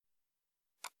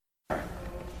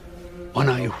when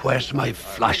I whet my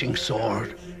flashing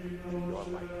sword,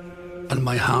 and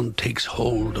my hand takes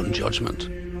hold on judgment,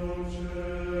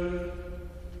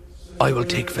 I will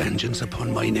take vengeance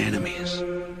upon mine enemies,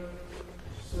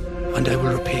 and I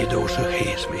will repay those who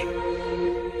hate me.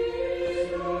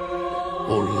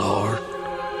 O Lord,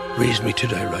 raise me to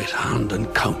thy right hand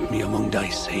and count me among thy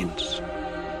saints.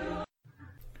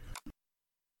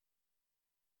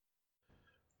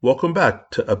 Welcome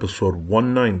back to episode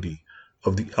 190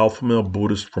 of the Alpha Male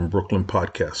Buddhist from Brooklyn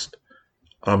podcast.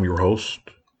 I'm your host,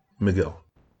 Miguel.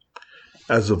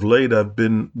 As of late, I've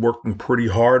been working pretty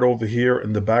hard over here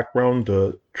in the background,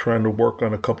 trying to work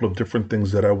on a couple of different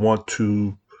things that I want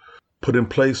to put in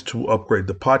place to upgrade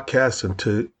the podcast and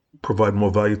to provide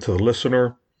more value to the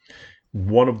listener.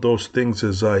 One of those things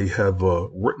is I have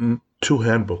written 2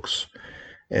 handbooks,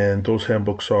 and those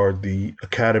handbooks are the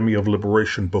Academy of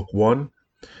Liberation Book 1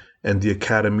 and the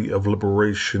Academy of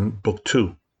Liberation Book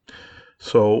 2.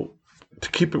 So to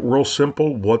keep it real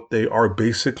simple, what they are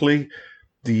basically,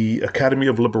 the Academy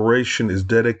of Liberation is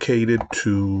dedicated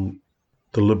to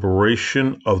the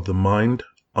liberation of the mind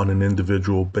on an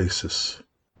individual basis.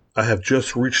 I have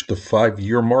just reached the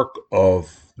 5-year mark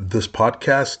of this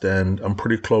podcast, and I'm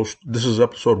pretty close. This is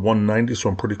episode 190, so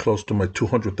I'm pretty close to my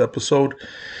 200th episode.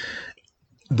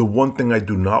 The one thing I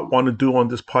do not want to do on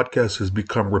this podcast is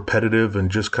become repetitive and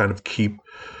just kind of keep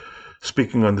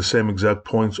speaking on the same exact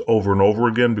points over and over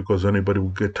again, because anybody will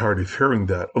get tired of hearing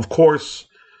that. Of course,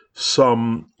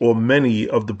 some or many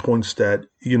of the points that,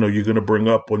 you're going to bring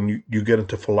up when you get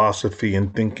into philosophy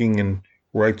and thinking and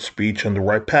right speech and the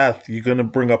right path, you're going to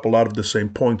bring up a lot of the same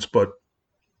points. But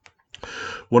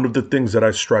one of the things that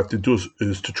I strive to do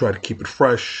is to try to keep it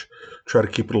fresh, try to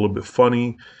keep it a little bit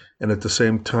funny, and at the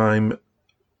same time,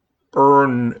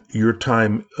 earn your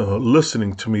time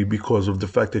listening to me, because of the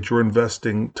fact that you're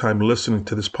investing time listening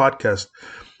to this podcast.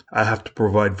 I have to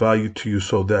provide value to you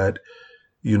so that,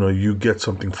 you get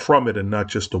something from it and not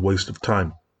just a waste of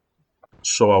time.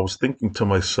 So I was thinking to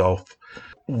myself,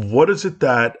 what is it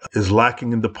that is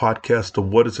lacking in the podcast, or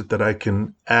what is it that I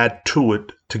can add to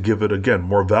it to give it, again,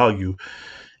 more value?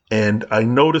 And I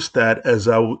noticed that as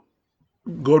I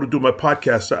go to do my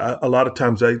podcast, a lot of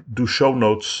times I do show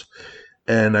notes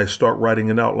and I start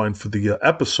writing an outline for the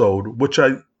episode, which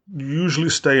I usually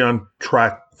stay on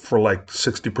track for like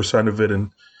 60% of it,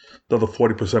 and the other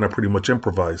 40% I pretty much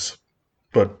improvise.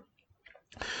 But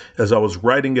as I was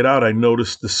writing it out, I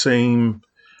noticed the same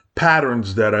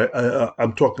patterns that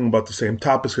I'm talking about, the same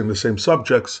topics and the same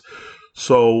subjects.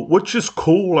 So, which is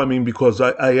cool. I mean, because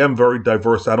I am very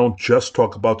diverse. I don't just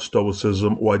talk about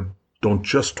Stoicism, or I don't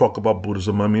just talk about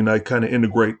Buddhism. I mean, I kind of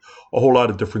integrate a whole lot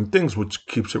of different things, which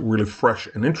keeps it really fresh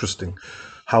and interesting.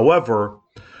 However,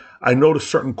 I notice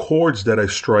certain chords that I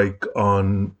strike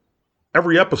on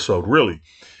every episode, really.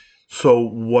 So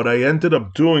what I ended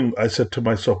up doing, I said to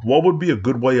myself, what would be a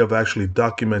good way of actually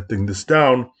documenting this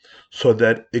down so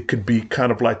that it could be kind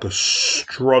of like a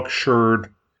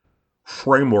structured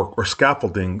framework or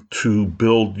scaffolding to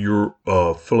build your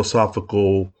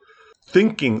philosophical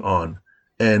thinking on.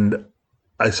 And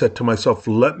I said to myself,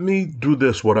 let me do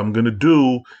this. What I'm going to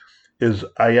do is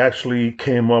I actually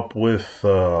came up with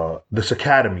this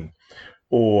academy,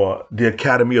 or the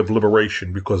Academy of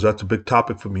Liberation, because that's a big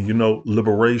topic for me.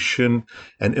 Liberation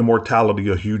and immortality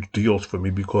are huge deals for me,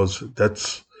 because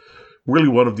that's really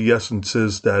one of the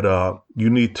essences that you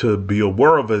need to be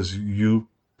aware of as you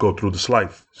go through this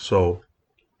life. So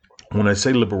when I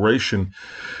say liberation,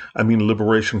 I mean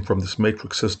liberation from this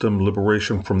matrix system,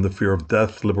 liberation from the fear of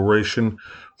death, liberation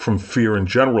from fear in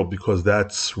general, because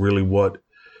that's really what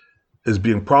is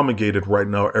being promulgated right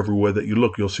now everywhere that you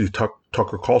look. You'll see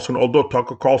Tucker Carlson. Although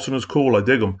Tucker Carlson is cool, I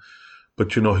dig him,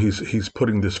 but he's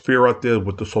putting this fear out there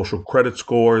with the social credit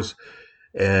scores,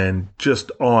 and just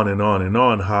on and on and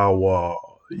on.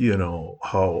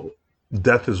 How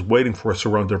death is waiting for us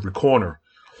around every corner.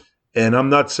 And I'm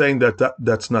not saying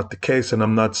that's not the case, and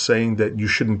I'm not saying that you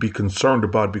shouldn't be concerned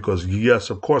about it, because yes,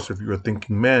 of course, if you're a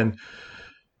thinking man,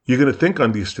 you're going to think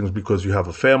on these things because you have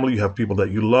a family, you have people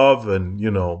that you love, and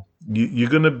you're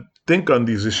going to think on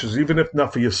these issues, even if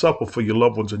not for yourself, but for your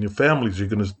loved ones and your families. You're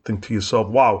going to think to yourself,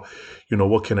 wow,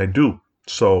 what can I do?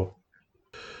 So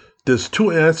there's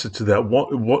 2 answers to that.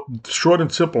 One short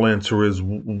and simple answer is,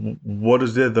 what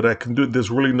is there that I can do?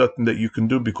 There's really nothing that you can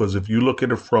do, because if you look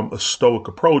at it from a Stoic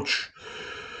approach,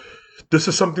 this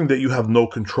is something that you have no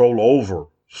control over.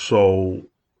 So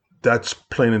that's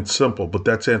plain and simple. But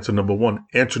that's answer number 1.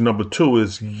 Answer number 2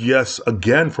 is, yes,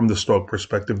 again, from the Stoic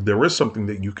perspective, there is something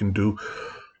that you can do,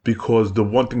 because the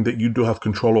one thing that you do have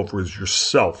control over is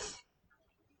yourself.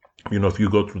 If you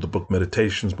go through the book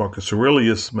Meditations, Marcus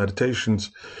Aurelius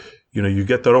Meditations, You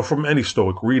get that, or from any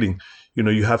Stoic reading.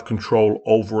 You have control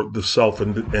over the self,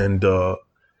 and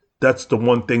that's the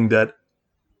one thing that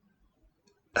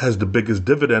has the biggest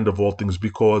dividend of all things,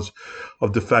 because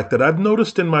of the fact that I've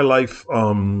noticed in my life.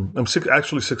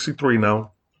 Actually 63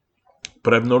 now,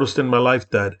 but I've noticed in my life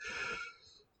that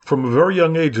from a very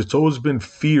young age, it's always been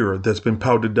fear that's been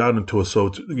powdered down into us. So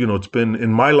it's been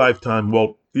in my lifetime.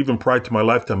 Well, even prior to my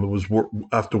lifetime, it was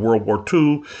after World War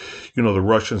II. The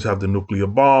Russians have the nuclear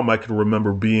bomb. I can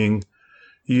remember being,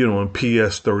 in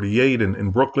PS 38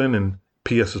 in Brooklyn, and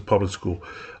PS is public school,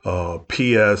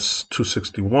 PS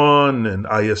 261 and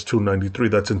IS 293.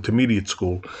 That's intermediate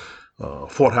school,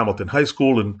 Fort Hamilton High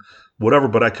School, and whatever.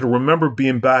 But I can remember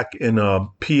being back in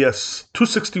PS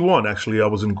 261. Actually, I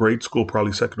was in grade school,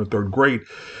 probably second or third grade,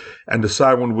 and the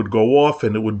siren would go off,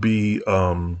 and it would be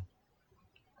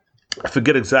I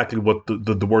forget exactly what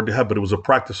the word they had, but it was a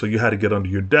practice. So you had to get under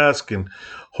your desk and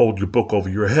hold your book over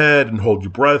your head and hold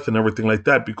your breath and everything like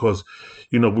that, because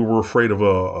we were afraid of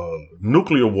a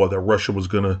nuclear war, that Russia was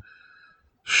going to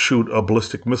shoot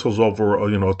ballistic missiles over,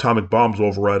 atomic bombs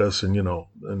over at us, and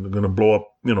and going to blow up,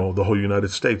 the whole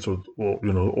United States, or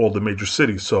all the major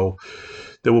cities. So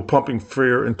they were pumping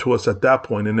fear into us at that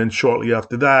point. And then shortly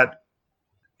after that,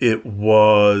 it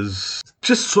was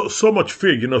just so much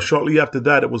fear. Shortly after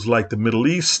that, it was like the Middle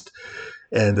East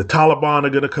and the Taliban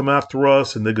are going to come after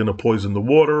us, and they're going to poison the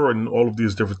water and all of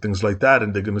these different things like that.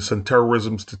 And they're going to send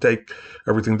terrorisms to take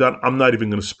everything down. I'm not even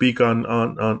going to speak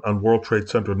on World Trade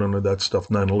Center, none of that stuff,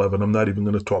 9/11. I'm not even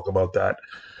going to talk about that.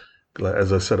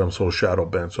 As I said, I'm so shadow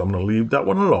banned, so I'm going to leave that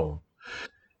one alone.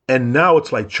 And now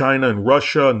it's like China and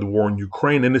Russia and the war in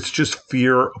Ukraine, and it's just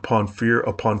fear upon fear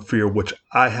upon fear, which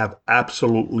I have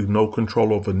absolutely no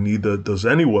control over. Neither does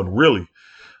anyone, really.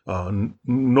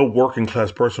 No working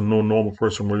class person, no normal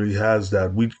person really has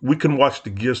that. We can watch the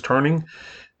gears turning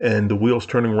and the wheels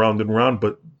turning round and round,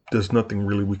 but there's nothing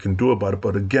really we can do about it.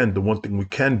 But again, the one thing we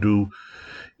can do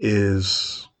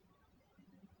is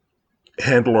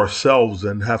handle ourselves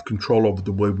and have control over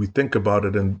the way we think about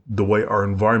it and the way our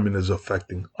environment is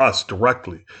affecting us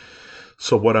directly.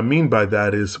 So what I mean by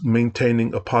that is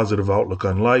maintaining a positive outlook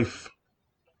on life,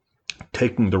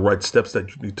 taking the right steps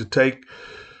that you need to take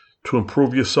to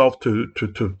improve yourself, to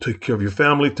take care of your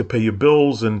family, to pay your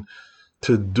bills, and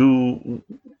to do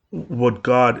what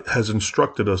God has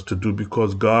instructed us to do,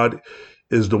 because God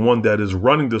is the one that is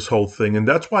running this whole thing. And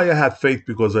that's why I have faith,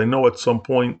 because I know at some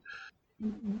point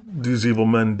these evil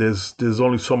men, there's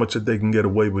only so much that they can get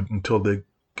away with until they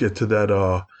get to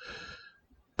that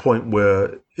point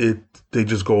where they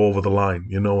just go over the line,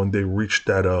 and they reach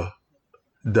that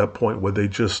point where they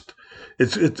just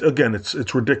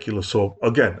it's ridiculous. So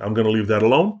again, I'm going to leave that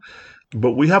alone.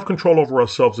 But we have control over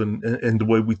ourselves and the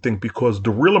way we think, because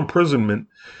the real imprisonment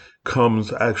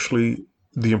comes actually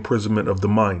the imprisonment of the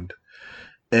mind.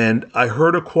 And I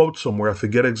heard a quote somewhere, I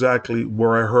forget exactly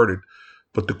where I heard it,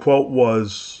 but the quote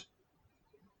was,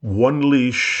 "One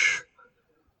leash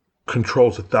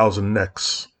controls 1,000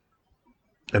 necks."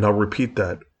 And I'll repeat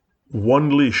that.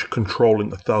 One leash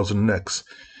controlling 1,000 necks.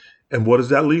 And what is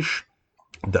that leash?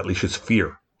 That leash is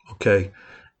fear. Okay.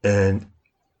 And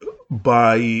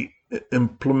by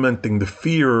implementing the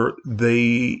fear,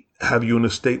 they have you in a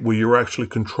state where you're actually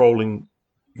controlling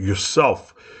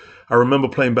yourself. I remember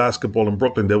playing basketball in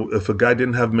Brooklyn. If a guy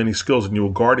didn't have many skills and you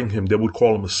were guarding him, they would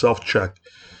call him a self-check.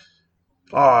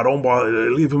 Don't bother,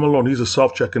 leave him alone. He's a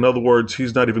self-check. In other words,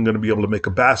 he's not even going to be able to make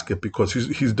a basket because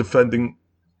he's defending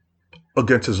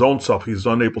against his own self. He's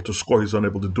unable to score. He's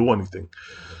unable to do anything.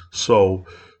 So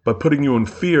by putting you in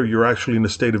fear, you're actually in a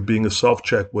state of being a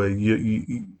self-check where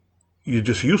you're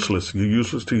just useless. You're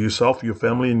useless to yourself, your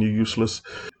family, and you're useless.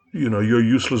 You're a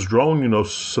useless drone,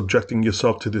 subjecting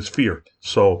yourself to this fear.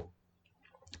 So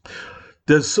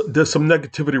there's some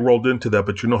negativity rolled into that,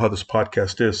 but you know how this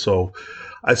podcast is. So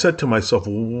I said to myself,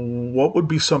 what would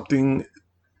be something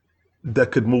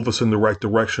that could move us in the right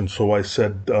direction? So I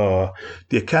said, the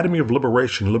Academy of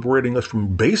Liberation, liberating us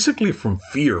from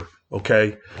fear,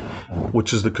 okay,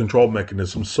 which is the control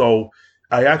mechanism. So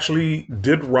I actually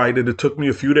did write it. It took me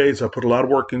a few days. I put a lot of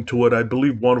work into it. I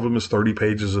believe one of them is 30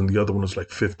 pages and the other one is like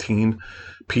 15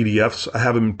 PDFs. I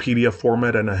have them in PDF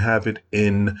format and I have it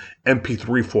in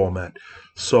MP3 format.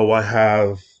 So I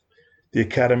have the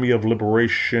Academy of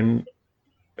Liberation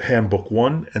Handbook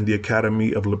 1 and the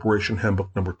Academy of Liberation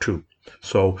Handbook number 2.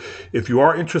 So if you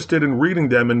are interested in reading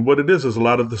them, and what it is a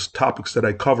lot of the topics that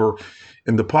I cover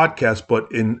in the podcast,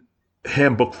 but in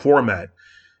handbook format.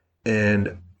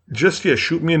 And just,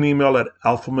 shoot me an email at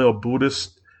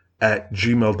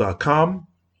alphamalebuddhist@gmail.com.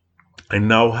 I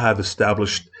now have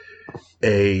established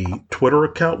a Twitter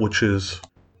account, which is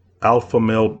Alpha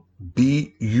Male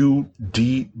BUDDH2.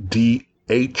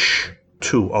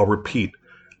 I'll repeat.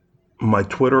 My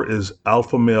Twitter is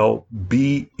Alpha Male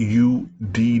BUDDH2.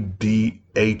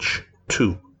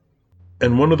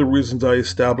 And one of the reasons I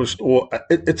established, or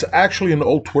it's actually an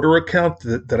old Twitter account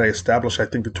that I established, I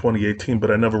think in 2018, but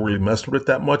I never really messed with it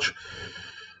that much.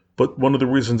 But one of the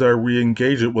reasons I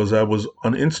re-engaged it was I was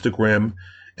on Instagram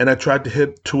and I tried to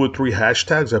hit 2 or 3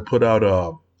 hashtags. I put out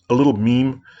a little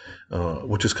meme,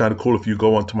 which is kind of cool. If you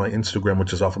go onto my Instagram,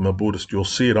 which is Alpha Male Buddhist, you'll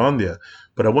see it on there.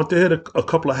 But I went to hit a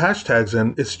couple of hashtags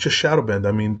and it's just shadow banned.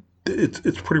 I mean,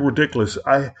 it's pretty ridiculous.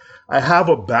 I have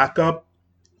a backup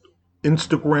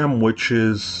Instagram, which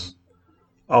is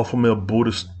Alpha Male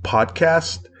Buddhist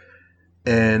Podcast.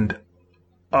 And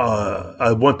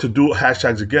I went to do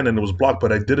hashtags again and it was blocked,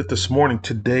 but I did it this morning.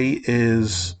 Today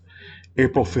is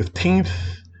April 15th,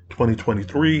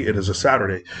 2023. It is a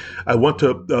Saturday. I went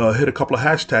to hit a couple of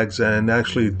hashtags and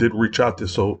actually did reach out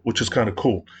to, which is kind of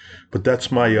cool. But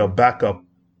that's my backup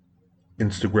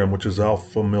Instagram, which is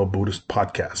Alpha Male Buddhist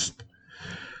Podcast.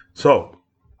 So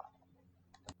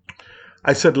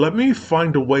I said, let me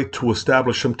find a way to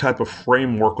establish some type of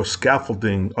framework or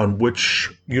scaffolding on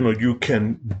which, you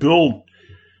can build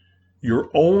your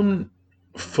own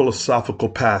philosophical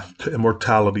path to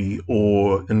immortality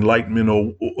or enlightenment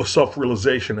or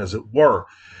self-realization, as it were.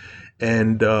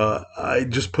 And I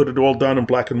just put it all down in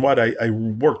black and white. I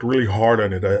worked really hard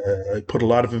on it. I put a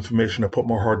lot of information. I put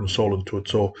my heart and soul into it.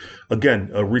 So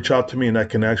again, reach out to me and I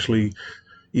can actually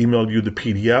email you the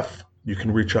PDF. You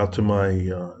can reach out to my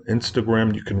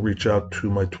Instagram. You can reach out to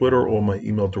my Twitter or my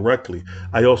email directly.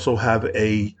 I also have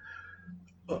a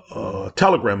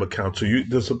Telegram account. So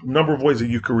there's a number of ways that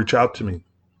you can reach out to me.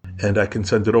 And I can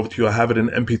send it over to you. I have it in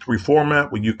MP3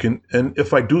 format where you can, and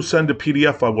if I do send a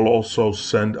PDF,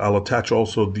 I'll attach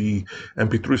also the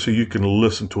MP3 so you can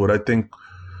listen to it. I think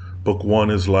book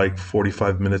 1 is like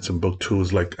 45 minutes and book 2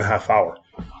 is like a half hour.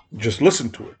 Just listen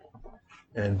to it.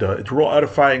 And it's real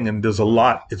edifying and there's a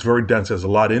lot. It's very dense. There's a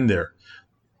lot in there.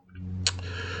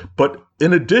 But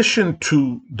in addition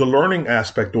to the learning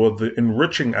aspect or the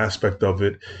enriching aspect of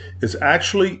it is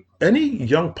actually any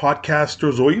young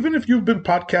podcasters, or even if you've been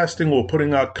podcasting or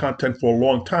putting out content for a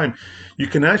long time, you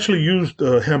can actually use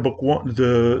the Handbook 1,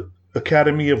 the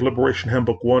Academy of Liberation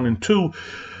Handbook 1 and 2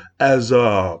 as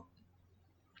a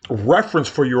reference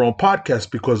for your own podcast,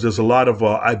 because there's a lot of,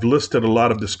 I've listed a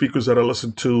lot of the speakers that I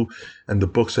listen to and the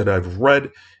books that I've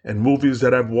read and movies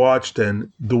that I've watched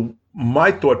and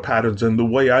my thought patterns and the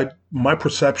way my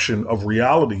perception of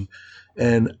reality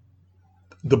and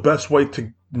the best way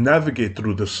to navigate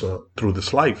through this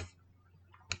life.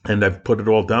 And I've put it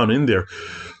all down in there.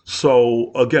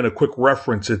 So again, a quick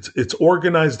reference. It's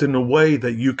organized in a way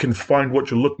that you can find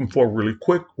what you're looking for really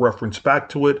quick, reference back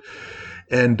to it.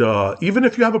 And even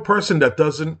if you have a person that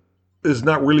is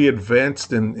not really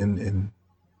advanced in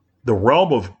the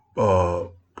realm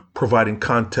of providing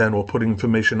content or putting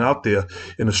information out there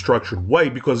in a structured way,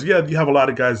 because you have a lot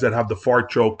of guys that have the fart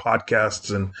joke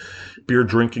podcasts and beer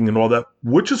drinking and all that,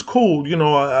 which is cool.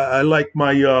 I like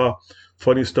my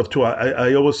funny stuff too.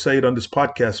 I always say it on this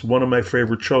podcast. One of my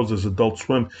favorite shows is Adult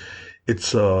Swim.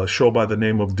 It's a show by the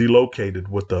name of Delocated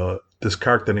with this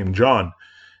character named John.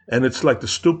 And it's like the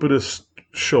stupidest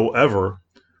show ever,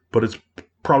 but it's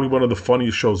probably one of the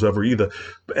funniest shows ever either.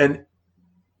 And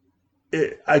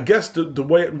I guess the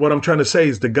way, what I'm trying to say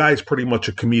is the guy's pretty much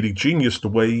a comedic genius the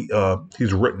way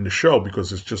he's written the show,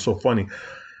 because it's just so funny.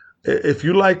 If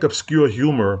you like obscure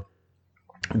humor,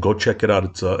 go check it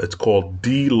out. It's called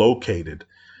Delocated.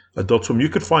 Adult Swim. You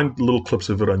could find little clips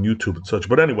of it on YouTube and such.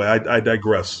 But anyway, I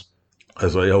digress,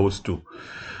 as I always do.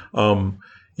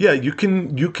 You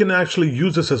can actually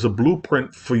use this as a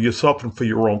blueprint for yourself and for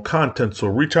your own content. So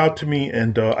reach out to me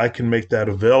and I can make that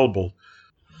available.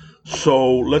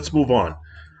 So let's move on.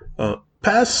 Not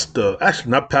past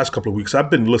couple of weeks, I've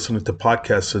been listening to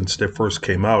podcasts since they first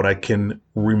came out. I can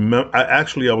remember, I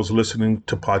was listening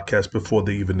to podcasts before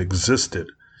they even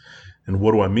existed. And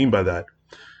what do I mean by that?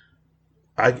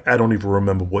 I don't even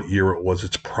remember what year it was.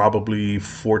 It's probably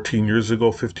 15 years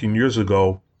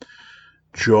ago.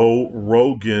 Joe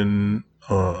Rogan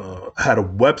had a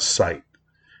website,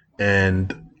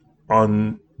 and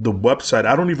on the website,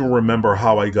 I don't even remember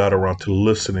how I got around to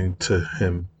listening to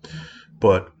him,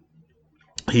 but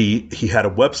he had a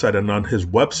website, and on his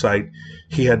website,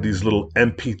 he had these little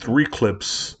MP3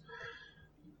 clips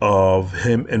of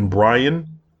him and Brian,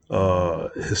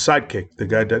 his sidekick, the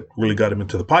guy that really got him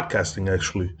into the podcasting,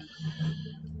 actually,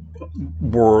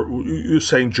 were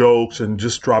saying jokes and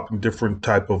just dropping different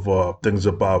type of things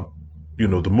about,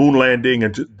 the moon landing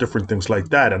and different things like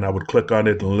that. And I would click on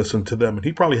it and listen to them. And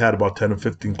he probably had about 10 or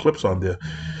 15 clips on there.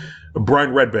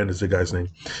 Brian Redband is the guy's name.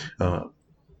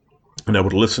 And I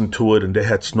would listen to it, and they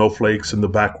had snowflakes in the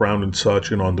background and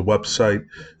such, on the website,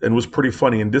 and it was pretty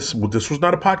funny. And this was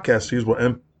not a podcast; these were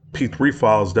MP3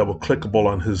 files that were clickable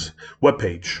on his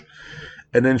webpage.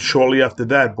 And then shortly after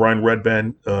that, Brian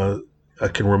Redband, I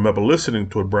can remember listening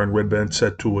to it. Brian Redband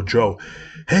said to Joe,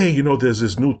 "Hey, there's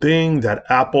this new thing that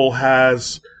Apple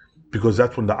has." Because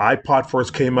that's when the iPod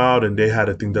first came out, and they had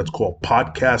a thing that's called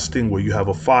podcasting, where you have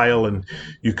a file and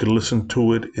you can listen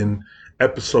to it in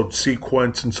episode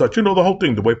sequence and such. The whole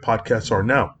thing, the way podcasts are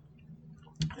now.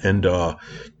 And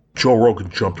Joe Rogan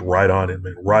jumped right on it,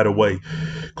 man, right away.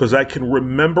 Because I can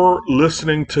remember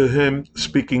listening to him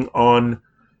speaking on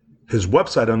his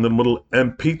website on the little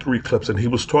MP3 clips, and he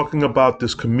was talking about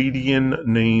this comedian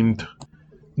named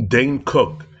Dane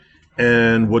Cook.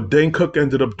 And what Dane Cook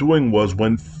ended up doing was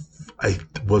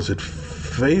was it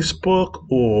Facebook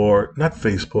or not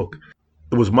Facebook?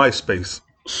 It was MySpace.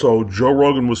 So Joe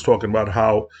Rogan was talking about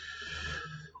how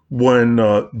when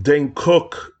Dane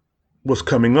Cook was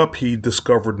coming up, he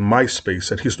discovered MySpace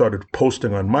and he started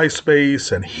posting on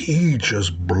MySpace and he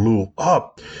just blew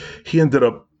up. He ended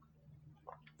up,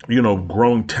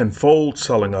 growing tenfold,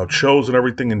 selling out shows and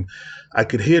everything. And I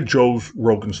could hear Joe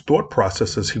Rogan's thought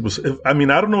process as he was. I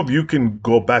don't know if you can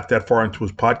go back that far into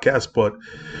his podcast, but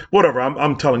whatever.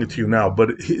 I'm telling it to you now.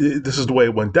 But this is the way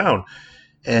it went down,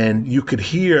 and you could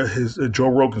hear his Joe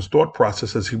Rogan's thought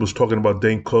process as he was talking about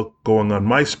Dane Cook going on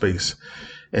MySpace.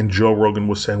 And Joe Rogan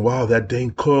was saying, wow, that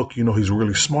Dane Cook, he's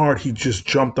really smart. He just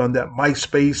jumped on that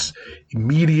MySpace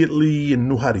immediately and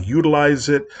knew how to utilize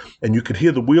it. And you could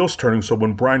hear the wheels turning. So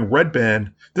when Brian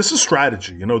Redband, this is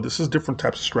strategy, this is different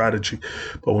types of strategy.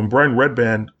 But when Brian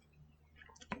Redband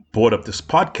brought up this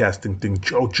podcasting thing,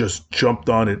 Joe just jumped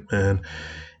on it, man.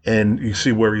 And you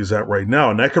see where he's at right now.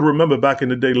 And I can remember back in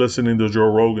the day listening to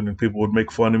Joe Rogan and people would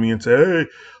make fun of me and say, hey,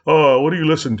 what are you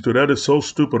listening to? That is so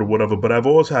stupid or whatever. But I've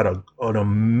always had an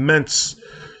immense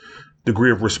degree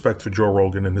of respect for Joe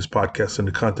Rogan and his podcast and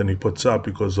the content he puts out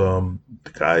because the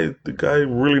guy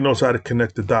really knows how to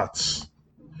connect the dots.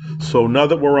 So now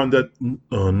that we're on that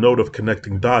note of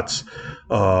connecting dots,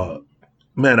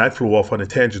 man, I flew off on a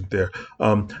tangent there.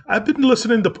 I've been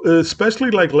listening to,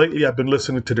 especially like lately, I've been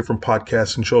listening to different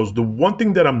podcasts and shows. The one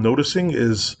thing that I'm noticing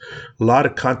is a lot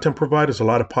of content providers, a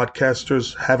lot of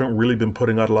podcasters haven't really been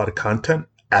putting out a lot of content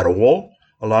at all.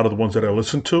 A lot of the ones that I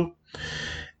listen to.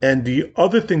 And the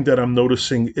other thing that I'm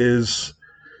noticing is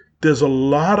there's a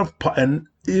lot of, and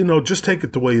just take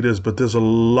it the way it is, but there's a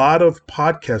lot of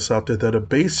podcasts out there that are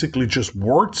basically just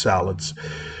word salads.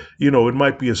 It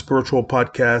might be a spiritual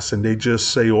podcast and they just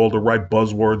say all the right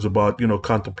buzzwords about,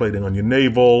 contemplating on your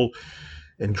navel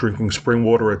and drinking spring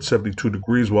water at 72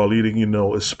 degrees while eating,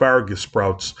 asparagus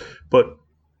sprouts. But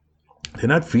they're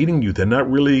not feeding you. They're not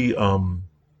really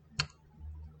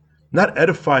not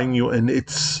edifying you. And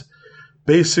it's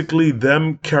basically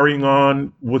them carrying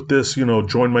on with this,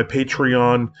 join my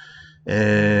Patreon.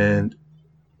 And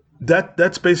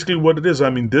that's basically what it is.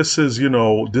 This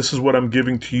is what I'm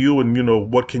giving to you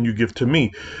and, what can you give to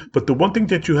me? But the one thing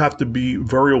that you have to be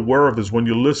very aware of is when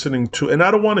you're listening to, and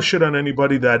I don't want to shit on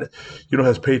anybody that,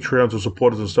 has Patreons or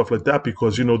supporters and stuff like that,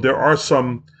 because, there are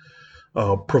some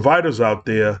providers out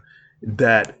there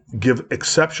that give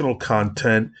exceptional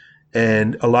content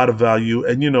and a lot of value.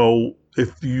 And,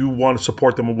 if you want to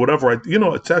support them or whatever,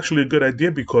 it's actually a good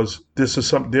idea because this is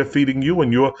something they're feeding you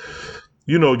and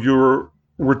you're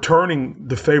returning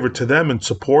the favor to them and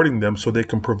supporting them so they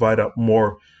can provide out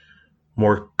more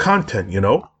content,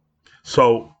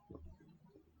 So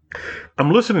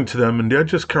I'm listening to them and they're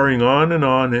just carrying on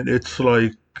and it's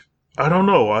like, I don't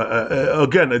know.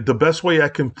 Again, the best way I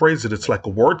can phrase it, it's like a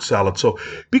word salad. So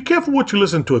be careful what you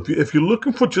listen to. If you're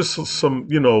looking for just some,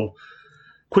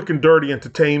 quick and dirty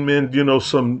entertainment,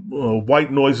 some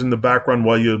white noise in the background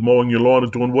while you're mowing your lawn or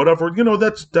doing whatever,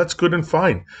 that's good and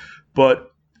fine. But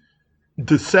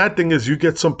the sad thing is you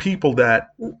get some people that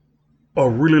are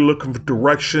really looking for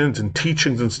directions and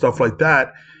teachings and stuff like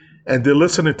that. And they're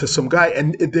listening to some guy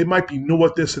and they might be new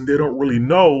at this and they don't really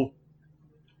know.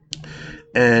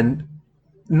 And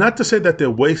not to say that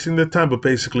they're wasting their time, but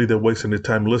basically they're wasting their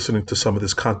time listening to some of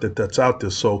this content that's out there.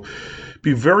 So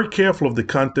be very careful of the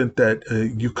content that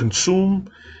you consume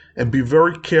and be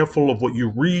very careful of what you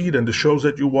read and the shows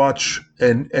that you watch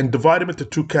and divide them into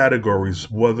two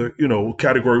categories. Whether,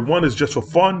 category one is just for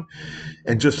fun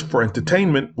and just for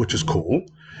entertainment, which is cool.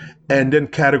 And then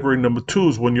category number two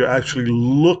is when you're actually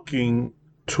looking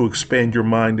to expand your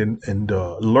mind and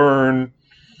learn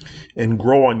and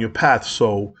grow on your path.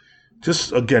 So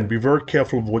just, again, be very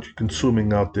careful of what you're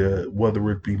consuming out there, whether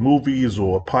it be movies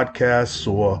or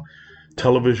podcasts or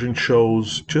television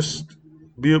shows. Just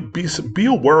be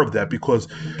aware of that, because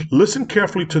listen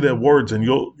carefully to their words, and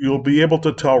you'll be able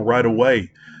to tell right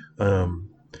away. Um,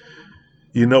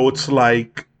 it's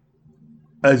like,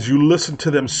 as you listen to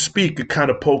them speak, it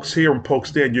kind of pokes here and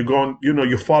pokes there, and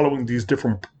you're following these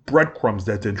different breadcrumbs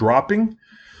that they're dropping.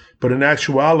 But in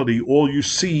actuality, all you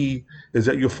see is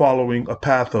that you're following a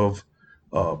path of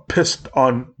pissed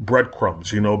on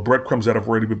breadcrumbs, breadcrumbs that have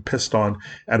already been pissed on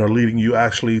and are leading you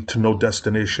actually to no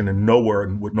destination and nowhere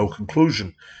and with no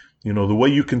conclusion. The way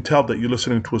you can tell that you're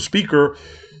listening to a speaker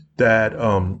that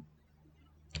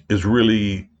is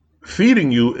really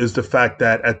feeding you is the fact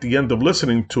that at the end of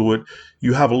listening to it,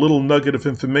 you have a little nugget of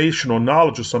information or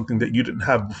knowledge or something that you didn't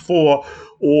have before,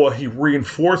 or he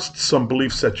reinforced some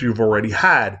beliefs that you've already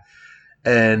had.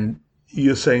 And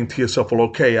you're saying to yourself, well,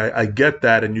 okay, I get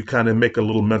that. And you kind of make a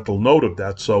little mental note of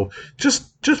that. So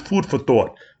just food for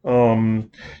thought.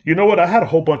 You know what? I had a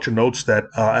whole bunch of notes that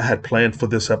I had planned for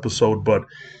this episode, but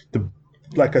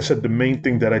like I said, the main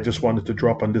thing that I just wanted to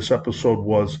drop on this episode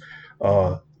was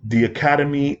the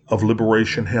Academy of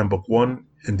Liberation Handbook 1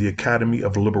 and the Academy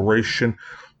of Liberation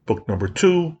Book Number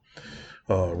 2,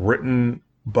 written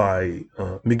by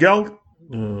Miguel,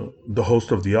 the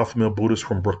host of the Alpha Male Buddhist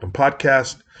from Brooklyn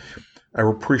podcast. I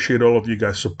appreciate all of you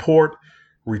guys' support.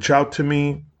 Reach out to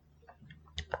me.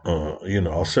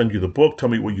 I'll send you the book. Tell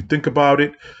me what you think about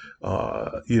it.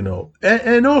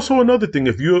 And also another thing,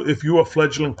 if you're a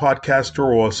fledgling podcaster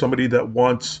or somebody that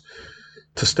wants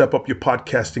to step up your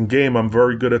podcasting game, I'm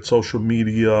very good at social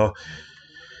media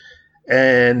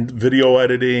and video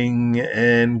editing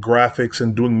and graphics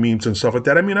and doing memes and stuff like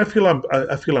that. I mean, I feel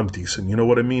I'm decent. You know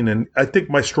what I mean? And I think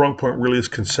my strong point really is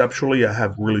conceptually. I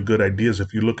have really good ideas.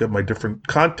 If you look at my different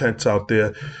contents out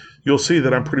there, you'll see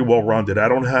that I'm pretty well rounded. I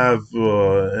don't have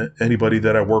anybody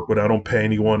that I work with. I don't pay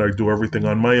anyone. I do everything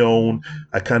on my own.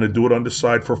 I kind of do it on the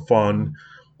side for fun.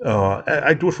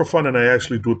 I do it for fun, and I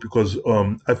actually do it because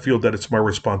I feel that it's my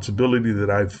responsibility, that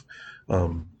I've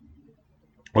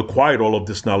acquired all of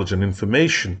this knowledge and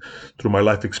information through my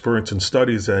life experience and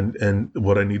studies, and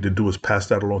what I need to do is pass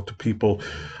that along to people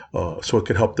so it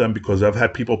can help them, because I've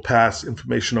had people pass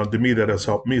information on to me that has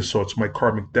helped me, so it's my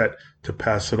karmic debt to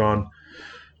pass it on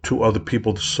to other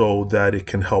people so that it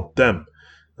can help them.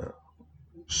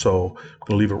 So I'm going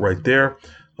to leave it right there.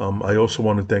 I also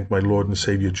want to thank my Lord and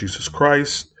Savior Jesus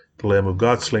Christ, the Lamb of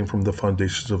God, slain from the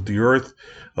foundations of the earth.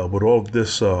 With all of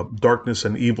this darkness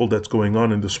and evil that's going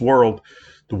on in this world,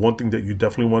 the one thing that you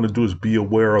definitely want to do is be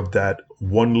aware of that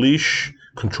one leash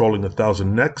controlling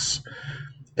 1,000 necks.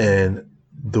 And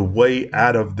the way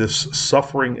out of this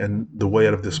suffering and the way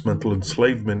out of this mental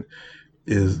enslavement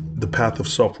is the path of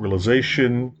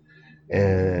self-realization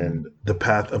and the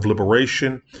path of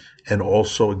liberation, and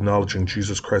also acknowledging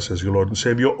Jesus Christ as your Lord and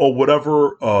Savior, or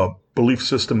whatever belief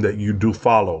system that you do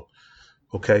follow.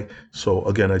 Okay, so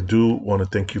again, I do want to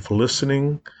thank you for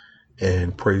listening,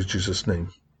 and praise Jesus' name.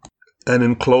 And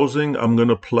in closing, I'm going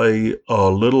to play a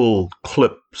little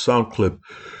sound clip,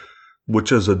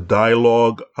 which is a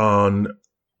dialogue on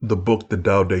the book, The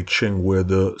Tao Te Ching, where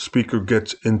the speaker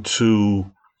gets into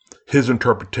his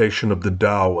interpretation of the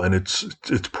Tao, and it's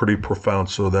pretty profound.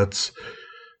 So that's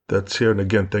here. And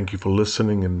again, thank you for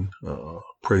listening, and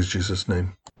praise Jesus'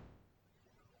 name.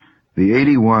 The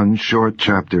 81 short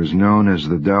chapters known as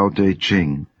the Tao Te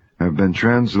Ching have been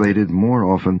translated more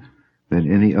often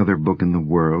than any other book in the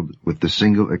world, with the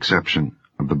single exception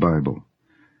of the Bible.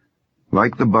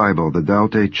 Like the Bible, the Tao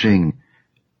Te Ching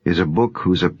is a book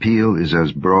whose appeal is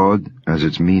as broad as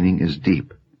its meaning is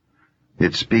deep.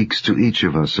 It speaks to each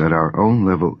of us at our own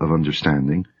level of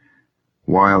understanding,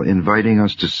 while inviting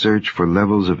us to search for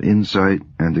levels of insight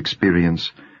and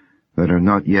experience that are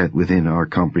not yet within our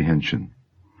comprehension.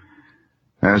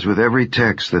 As with every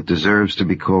text that deserves to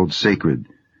be called sacred,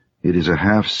 it is a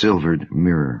half-silvered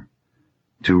mirror.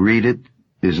 To read it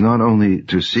is not only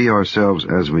to see ourselves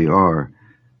as we are,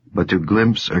 but to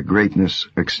glimpse a greatness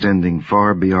extending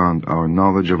far beyond our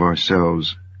knowledge of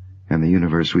ourselves and the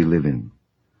universe we live in.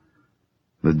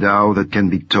 The Tao that can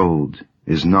be told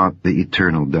is not the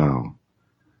eternal Tao.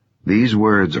 These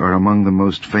words are among the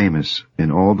most famous in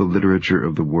all the literature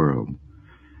of the world.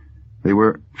 They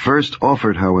were first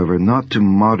offered, however, not to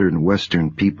modern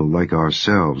Western people like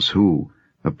ourselves who,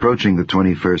 approaching the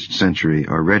 21st century,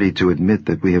 are ready to admit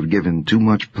that we have given too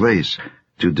much place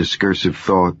to discursive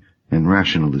thought and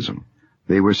rationalism.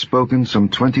 They were spoken some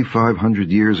 2,500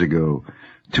 years ago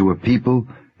to a people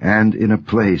and in a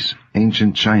place,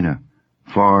 ancient China,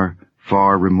 far,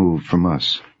 far removed from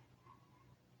us.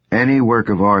 Any work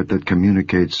of art that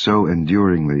communicates so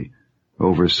enduringly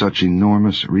over such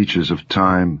enormous reaches of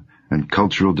time and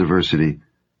cultural diversity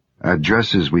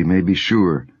addresses, we may be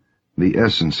sure, the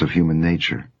essence of human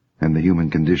nature and the human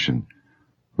condition,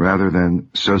 rather than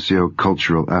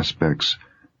socio-cultural aspects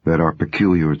that are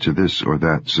peculiar to this or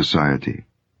that society.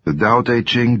 The Tao Te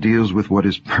Ching deals with what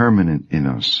is permanent in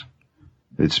us.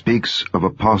 It speaks of a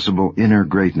possible inner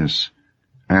greatness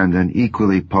and an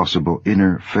equally possible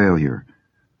inner failure,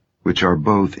 which are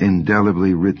both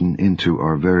indelibly written into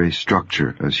our very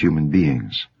structure as human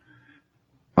beings.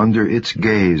 Under its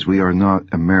gaze, we are not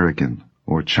American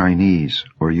or Chinese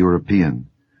or European.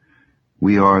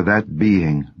 We are that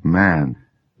being, man,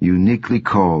 uniquely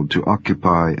called to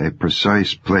occupy a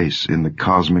precise place in the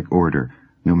cosmic order,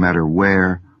 no matter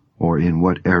where or in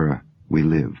what era we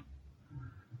live.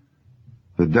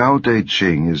 The Tao Te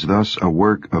Ching is thus a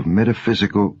work of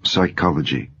metaphysical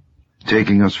psychology,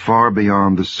 taking us far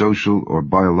beyond the social or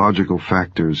biological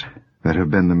factors that have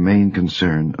been the main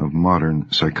concern of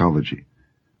modern psychology.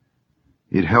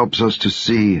 It helps us to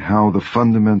see how the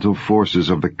fundamental forces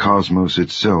of the cosmos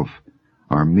itself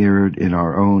are mirrored in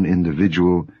our own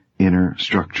individual inner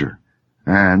structure,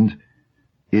 and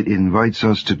it invites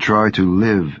us to try to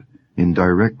live in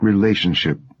direct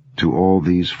relationship to all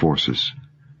these forces.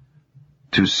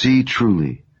 To see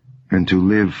truly and to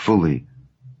live fully,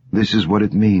 this is what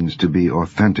it means to be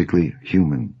authentically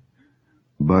human.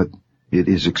 But it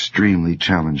is extremely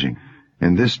challenging,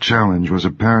 and this challenge was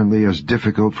apparently as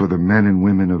difficult for the men and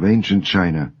women of ancient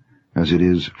China as it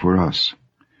is for us.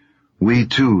 We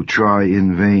too try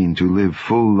in vain to live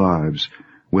full lives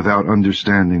without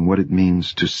understanding what it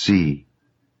means to see.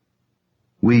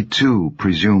 We too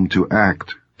presume to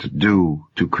act, to do,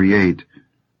 to create,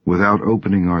 without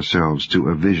opening ourselves to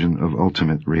a vision of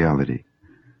ultimate reality.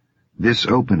 This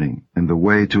opening and the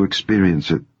way to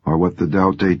experience it are what the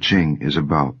Tao Te Ching is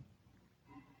about.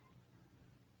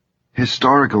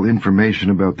 Historical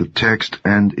information about the text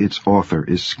and its author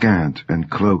is scant and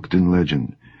cloaked in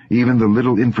legend. Even the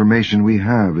little information we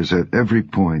have is at every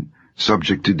point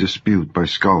subject to dispute by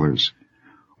scholars,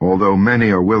 although many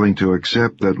are willing to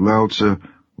accept that Lao Tzu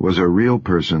was a real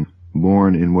person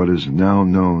born in what is now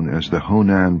known as the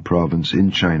Honan province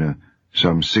in China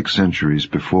some 6 centuries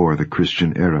before the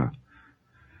Christian era.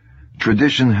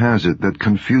 Tradition has it that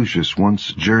Confucius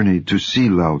once journeyed to see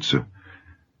Lao Tzu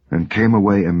and came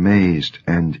away amazed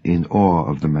and in awe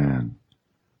of the man.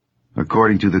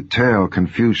 According to the tale,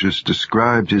 Confucius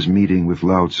described his meeting with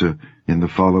Lao Tzu in the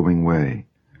following way.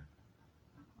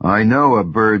 I know a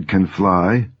bird can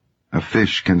fly, a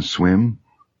fish can swim,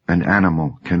 an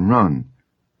animal can run.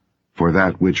 For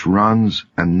that which runs,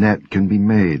 a net can be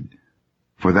made.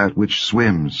 For that which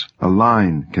swims, a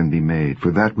line can be made.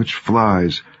 For that which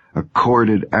flies, a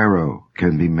corded arrow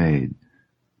can be made.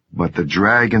 But the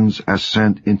dragon's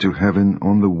ascent into heaven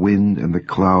on the wind and the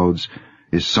clouds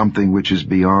is something which is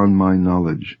beyond my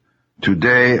knowledge.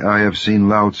 Today I have seen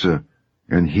Lao Tzu,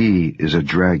 and he is a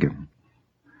dragon.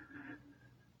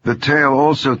 The tale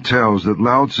also tells that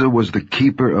Lao Tzu was the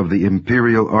keeper of the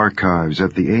imperial archives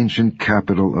at the ancient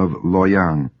capital of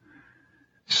Luoyang.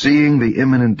 Seeing the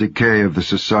imminent decay of the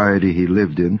society he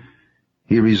lived in,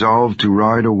 he resolved to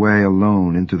ride away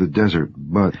alone into the desert,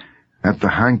 but at the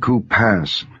Hankou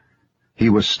Pass, he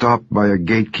was stopped by a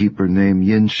gatekeeper named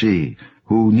Yin Shi,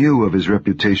 who knew of his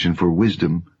reputation for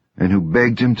wisdom, and who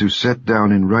begged him to set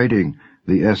down in writing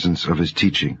the essence of his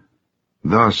teaching.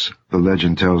 Thus, the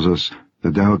legend tells us,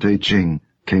 the Tao Te Ching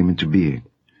came into being.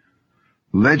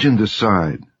 Legend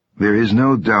aside, there is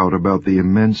no doubt about the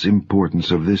immense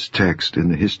importance of this text in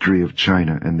the history of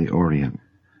China and the Orient.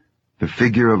 The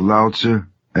figure of Lao Tzu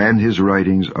and his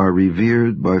writings are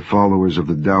revered by followers of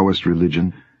the Taoist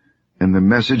religion, and the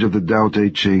message of the Tao Te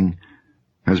Ching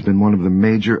has been one of the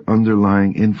major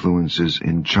underlying influences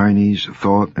in Chinese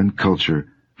thought and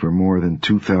culture for more than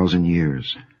 2,000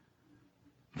 years.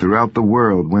 Throughout the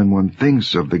world, when one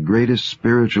thinks of the greatest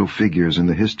spiritual figures in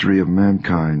the history of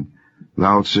mankind,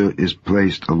 Lao Tzu is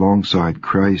placed alongside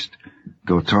Christ,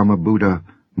 Gautama Buddha,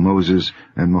 Moses,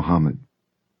 and Muhammad.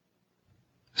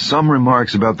 Some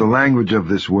remarks about the language of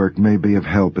this work may be of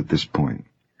help at this point.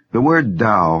 The word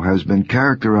Tao has been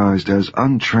characterized as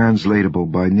untranslatable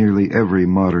by nearly every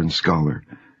modern scholar.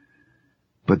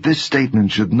 But this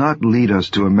statement should not lead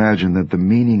us to imagine that the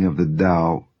meaning of the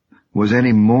Tao was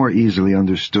any more easily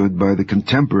understood by the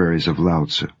contemporaries of Lao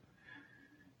Tzu.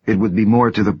 It would be more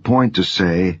to the point to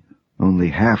say, only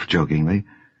half-jokingly,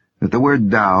 that the word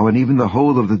Tao and even the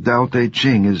whole of the Tao Te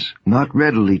Ching is not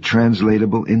readily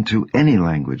translatable into any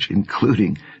language,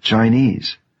 including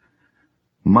Chinese.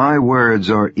 My words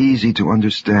are easy to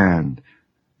understand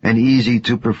and easy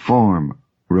to perform,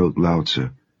 wrote Lao Tzu,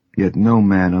 yet no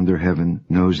man under heaven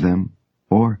knows them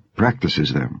or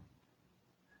practices them.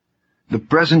 The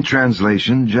present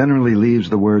translation generally leaves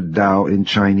the word Tao in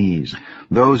Chinese.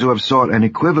 Those who have sought an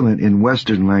equivalent in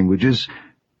Western languages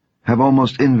have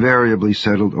almost invariably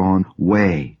settled on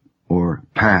way or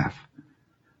path.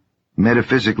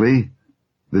 Metaphysically,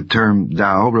 the term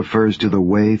Tao refers to the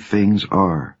way things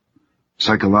are.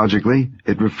 Psychologically,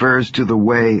 it refers to the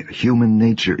way human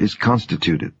nature is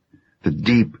constituted, the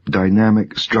deep,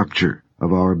 dynamic structure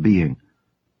of our being.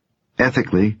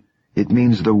 Ethically, it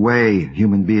means the way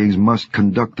human beings must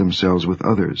conduct themselves with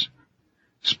others.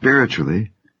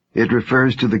 Spiritually, it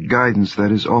refers to the guidance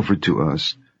that is offered to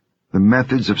us, the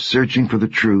methods of searching for the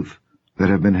truth that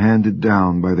have been handed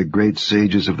down by the great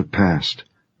sages of the past,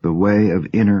 the way of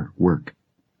inner work.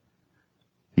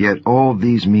 Yet all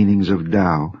these meanings of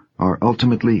Tao are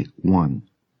ultimately one.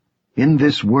 In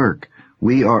this work,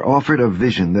 we are offered a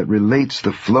vision that relates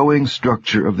the flowing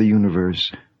structure of the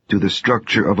universe to the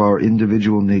structure of our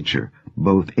individual nature,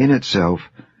 both in itself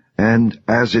and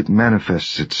as it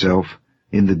manifests itself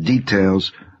in the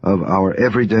details of our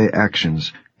everyday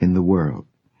actions in the world.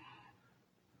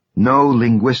 No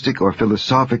linguistic or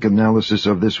philosophic analysis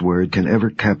of this word can ever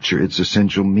capture its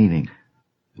essential meaning,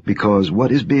 because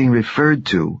what is being referred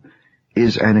to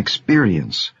is an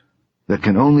experience that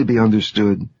can only be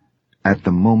understood at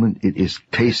the moment it is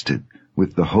tasted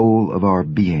with the whole of our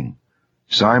being,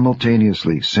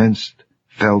 simultaneously sensed,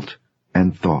 felt,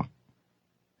 and thought.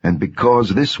 And because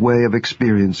this way of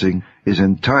experiencing is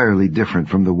entirely different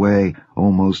from the way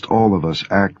almost all of us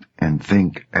act and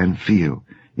think and feel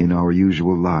in our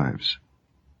usual lives.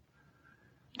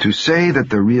 To say that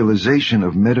the realization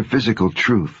of metaphysical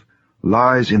truth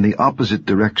lies in the opposite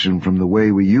direction from the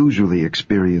way we usually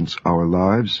experience our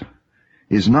lives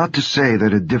is not to say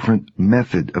that a different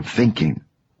method of thinking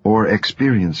or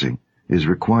experiencing is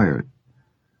required.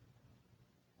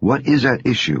 What is at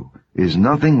issue is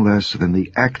nothing less than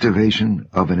the activation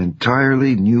of an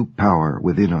entirely new power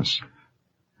within us,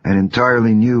 an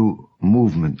entirely new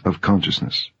movement of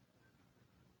consciousness.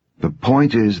 The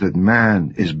point is that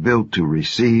man is built to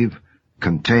receive,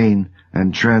 contain,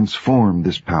 and transform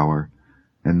this power,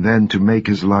 and then to make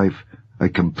his life a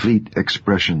complete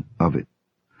expression of it.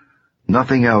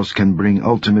 Nothing else can bring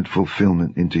ultimate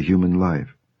fulfillment into human life.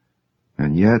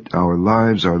 And yet our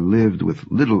lives are lived with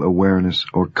little awareness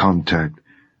or contact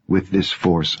with this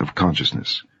force of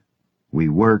consciousness. We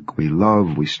work, we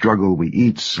love, we struggle, we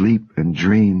eat, sleep, and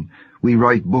dream. We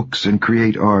write books and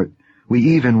create art.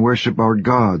 We even worship our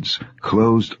gods,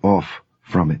 closed off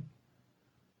from it.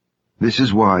 This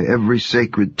is why every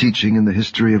sacred teaching in the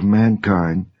history of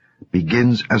mankind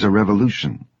begins as a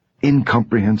revolution,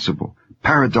 incomprehensible,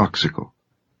 paradoxical,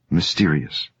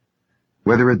 mysterious.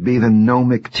 Whether it be the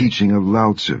gnomic teaching of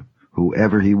Lao Tzu,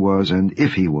 whoever he was and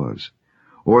if he was,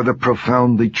 or the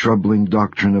profoundly troubling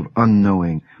doctrine of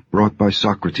unknowing brought by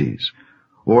Socrates,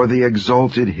 or the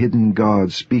exalted hidden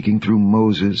God speaking through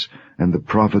Moses and the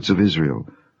prophets of Israel,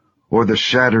 or the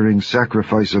shattering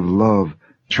sacrifice of love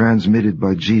transmitted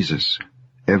by Jesus,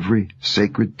 every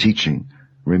sacred teaching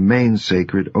remains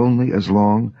sacred only as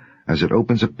long as it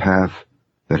opens a path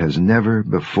that has never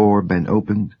before been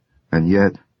opened, and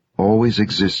yet always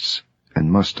exists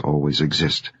and must always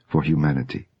exist for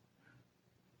humanity.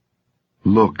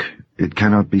 Look, it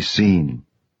cannot be seen.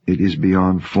 It is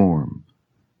beyond form.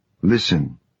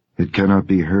 Listen, it cannot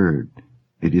be heard.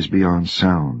 It is beyond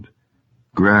sound.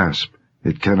 Grasp,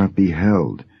 it cannot be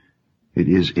held. It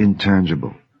is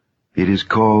intangible. It is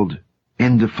called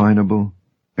indefinable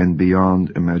and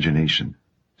beyond imagination.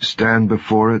 Stand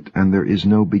before it, and there is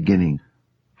no beginning.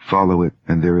 Follow it,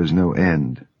 and there is no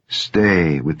end.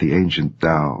 Stay with the ancient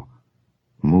Tao.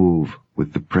 Move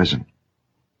with the present.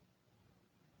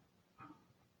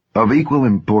 Of equal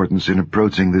importance in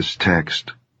approaching this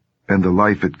text, and the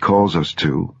life it calls us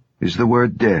to, is the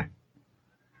word de.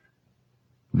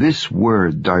 This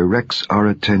word directs our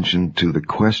attention to the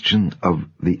question of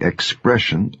the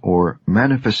expression or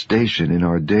manifestation in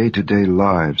our day-to-day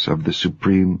lives of the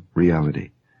supreme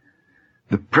reality.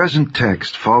 The present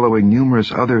text, following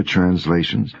numerous other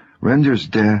translations, renders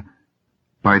de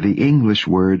by the English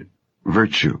word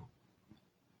virtue.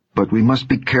 But we must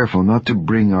be careful not to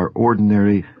bring our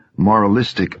ordinary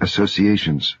moralistic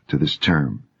associations to this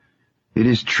term. It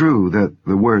is true that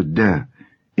the word de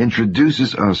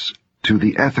introduces us to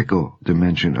the ethical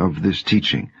dimension of this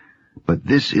teaching, but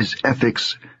this is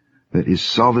ethics that is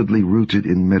solidly rooted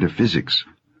in metaphysics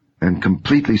and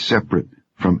completely separate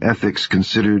from ethics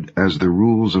considered as the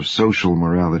rules of social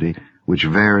morality, which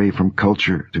vary from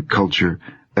culture to culture,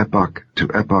 epoch to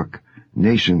epoch,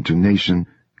 nation to nation,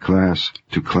 class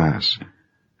to class.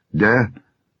 De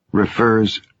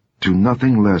refers to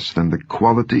nothing less than the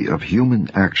quality of human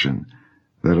action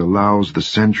that allows the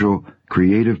central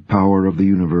creative power of the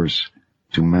universe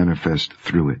to manifest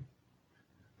through it.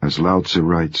 As Lao Tzu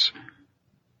writes,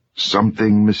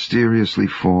 "Something mysteriously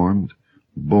formed,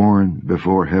 born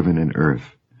before heaven and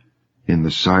earth, in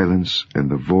the silence and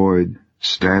the void,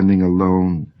 standing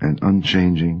alone and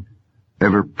unchanging,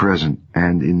 ever present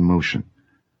and in motion.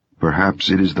 Perhaps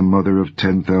it is the mother of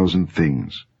 10,000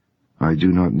 things. I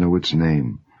do not know its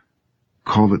name.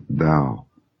 Call it thou.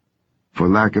 For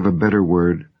lack of a better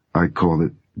word, I call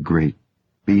it great.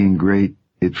 Being great,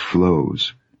 it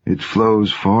flows. It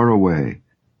flows far away.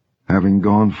 Having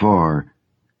gone far,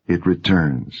 it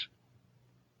returns."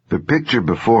 The picture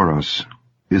before us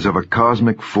is of a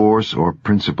cosmic force or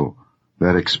principle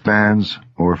that expands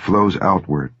or flows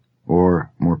outward,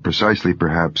 or, more precisely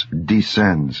perhaps,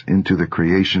 descends into the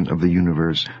creation of the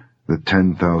universe, the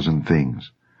 10,000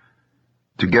 things.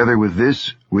 Together with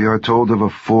this, we are told of a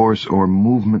force or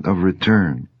movement of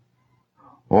return.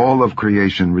 All of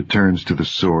creation returns to the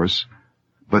source,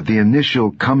 but the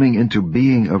initial coming into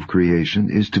being of creation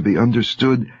is to be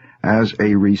understood as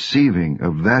a receiving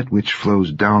of that which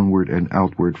flows downward and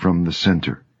outward from the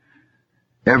center.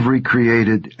 Every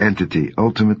created entity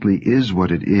ultimately is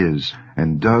what it is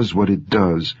and does what it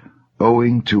does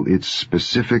owing to its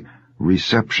specific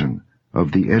reception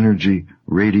of the energy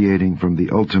radiating from the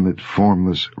ultimate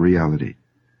formless reality.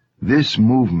 This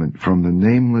movement from the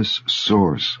nameless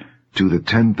source to the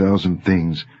 10,000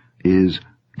 things is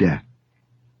death.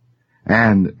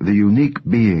 And the unique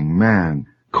being, man,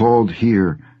 called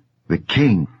here the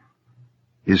king,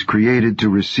 is created to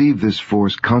receive this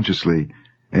force consciously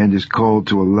and is called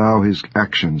to allow his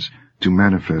actions to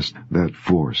manifest that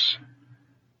force.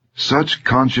 Such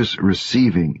conscious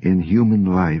receiving in human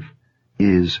life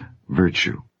is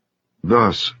virtue.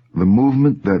 Thus, the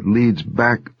movement that leads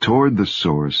back toward the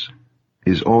source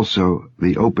is also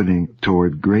the opening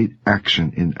toward great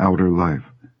action in outer life.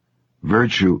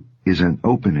 Virtue is an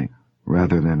opening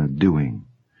rather than a doing.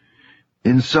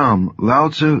 In sum, Lao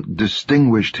Tzu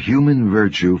distinguished human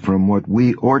virtue from what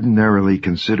we ordinarily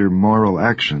consider moral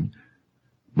action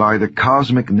by the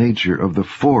cosmic nature of the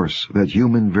force that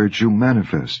human virtue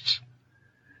manifests.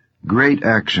 Great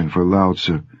action for Lao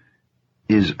Tzu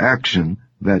is action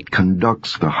that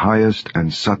conducts the highest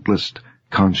and subtlest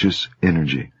conscious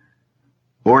energy.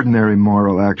 Ordinary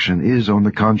moral action is, on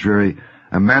the contrary,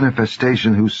 a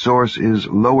manifestation whose source is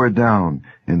lower down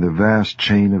in the vast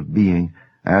chain of being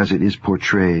as it is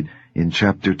portrayed in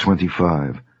chapter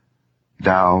 25.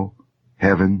 Tao,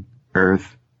 heaven,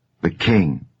 earth, the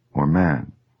king, or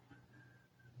man.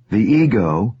 The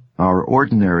ego, our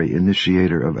ordinary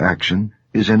initiator of action,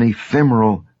 is an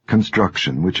ephemeral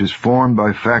construction which is formed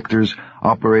by factors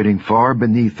operating far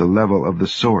beneath the level of the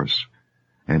source,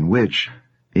 and which,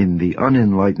 in the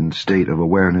unenlightened state of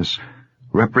awareness,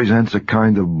 represents a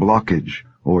kind of blockage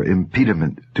or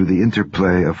impediment to the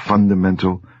interplay of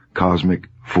fundamental cosmic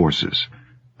forces.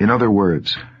 In other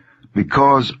words,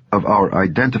 because of our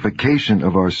identification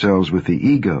of ourselves with the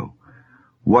ego,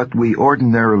 what we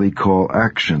ordinarily call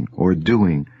action or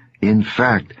doing, in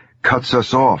fact, cuts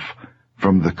us off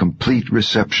from the complete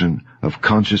reception of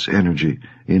conscious energy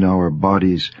in our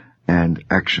bodies and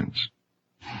actions.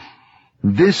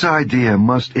 This idea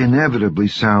must inevitably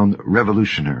sound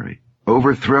revolutionary,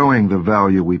 overthrowing the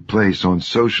value we place on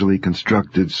socially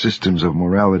constructed systems of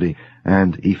morality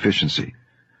and efficiency.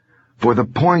 For the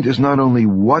point is not only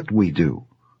what we do,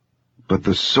 but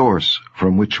the source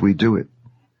from which we do it.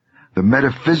 The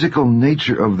metaphysical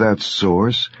nature of that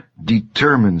source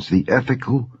determines the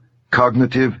ethical,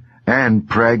 cognitive, and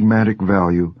pragmatic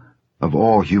value of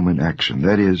all human action,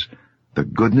 that is, the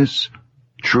goodness,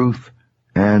 truth,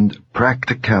 and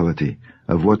practicality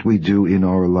of what we do in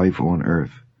our life on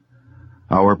earth.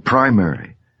 Our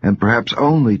primary, and perhaps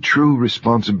only true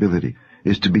responsibility,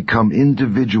 is to become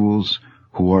individuals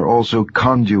who are also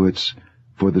conduits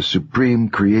for the supreme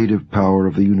creative power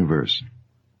of the universe.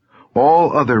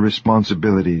 All other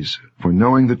responsibilities for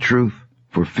knowing the truth,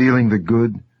 for feeling the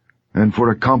good, and for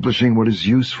accomplishing what is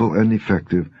useful and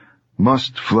effective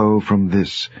must flow from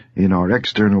this in our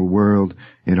external world,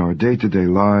 in our day-to-day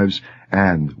lives,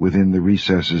 and within the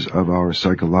recesses of our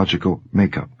psychological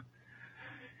makeup.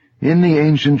 In the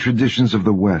ancient traditions of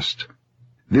the West,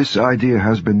 this idea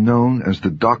has been known as the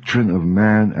doctrine of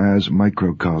man as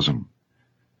microcosm.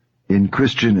 In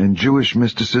Christian and Jewish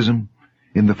mysticism,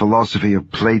 in the philosophy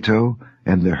of Plato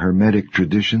and the Hermetic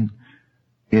tradition,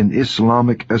 in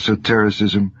Islamic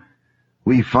esotericism,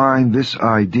 we find this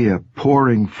idea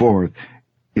pouring forth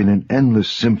in an endless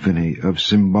symphony of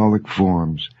symbolic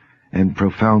forms and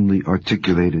profoundly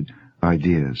articulated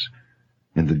ideas.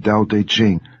 In the Tao Te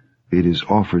Ching, it is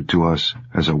offered to us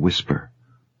as a whisper,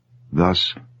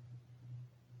 Thus,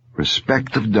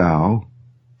 respect of Tao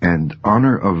and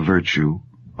honor of virtue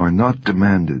are not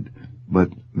demanded, but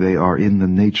they are in the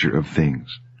nature of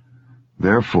things.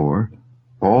 Therefore,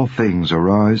 all things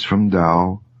arise from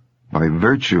Tao. By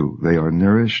virtue they are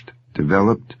nourished,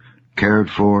 developed, cared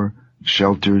for,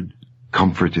 sheltered,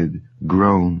 comforted,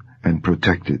 grown, and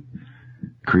protected.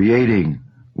 Creating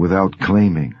without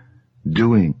claiming,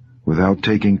 doing without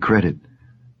taking credit,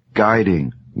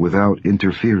 guiding without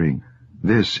interfering.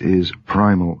 This is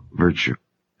primal virtue.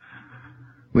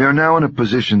 We are now in a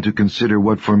position to consider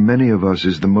what for many of us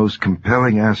is the most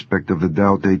compelling aspect of the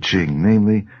Tao Te Ching,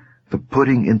 namely, the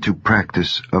putting into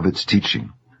practice of its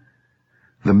teaching.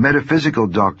 The metaphysical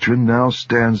doctrine now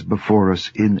stands before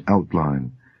us in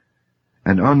outline.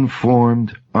 An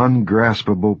unformed,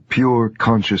 ungraspable, pure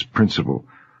conscious principle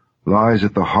lies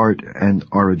at the heart and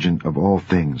origin of all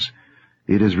things.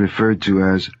 It is referred to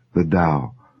as the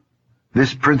Tao.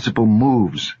 This principle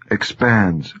moves,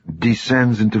 expands,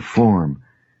 descends into form,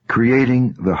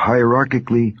 creating the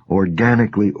hierarchically,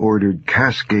 organically ordered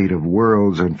cascade of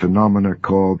worlds and phenomena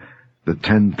called the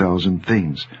 10,000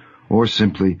 things, or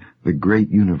simply the great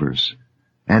universe.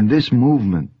 And this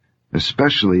movement,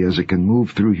 especially as it can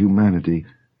move through humanity,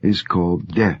 is called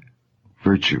De,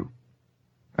 virtue.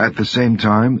 At the same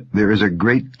time, there is a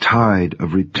great tide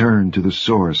of return to the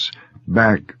source,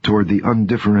 back toward the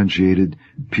undifferentiated,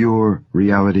 pure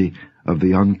reality of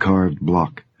the uncarved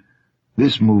block.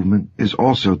 This movement is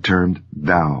also termed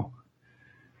Tao.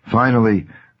 Finally,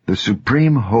 the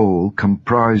supreme whole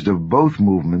comprised of both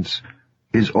movements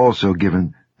is also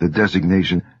given the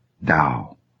designation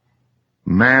Tao.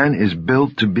 Man is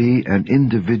built to be an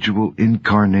individual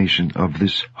incarnation of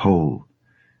this whole.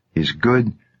 His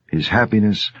good, his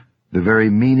happiness, the very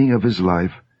meaning of his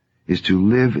life, is to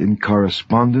live in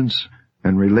correspondence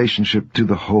and relationship to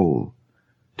the whole,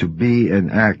 to be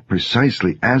and act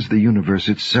precisely as the universe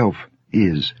itself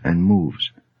is and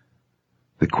moves.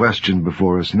 The question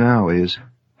before us now is,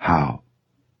 how?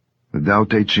 The Tao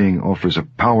Te Ching offers a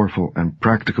powerful and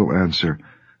practical answer,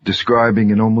 describing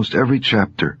in almost every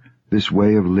chapter this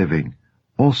way of living,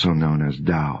 also known as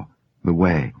Tao, the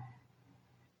way.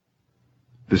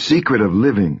 The secret of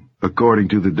living, according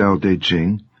to the Tao Te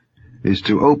Ching, is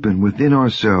to open within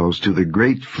ourselves to the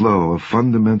great flow of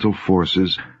fundamental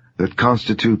forces that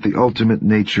constitute the ultimate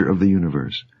nature of the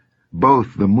universe,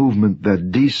 both the movement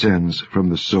that descends from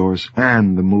the source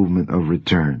and the movement of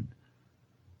return.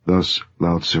 Thus,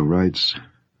 Lao Tzu writes,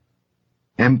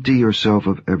 "Empty yourself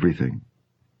of everything.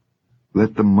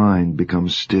 Let the mind become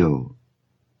still.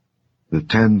 The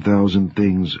 10,000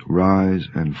 things rise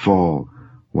and fall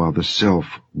while the self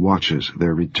watches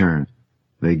their return.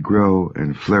 They grow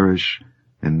and flourish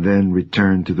and then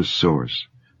return to the source.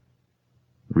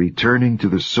 Returning to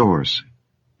the source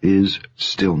is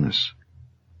stillness,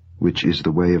 which is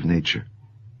the way of nature."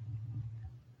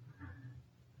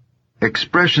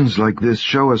 Expressions like this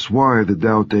show us why the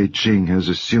Tao Te Ching has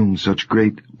assumed such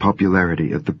great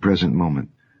popularity at the present moment.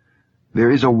 There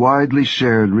is a widely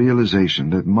shared realization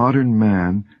that modern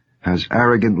man has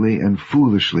arrogantly and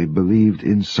foolishly believed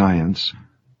in science,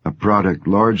 a product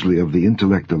largely of the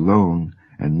intellect alone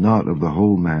and not of the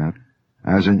whole man,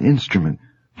 as an instrument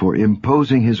for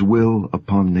imposing his will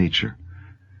upon nature.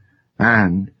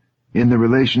 And, in the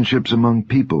relationships among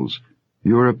peoples,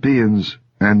 Europeans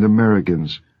and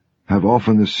Americans have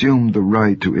often assumed the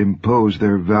right to impose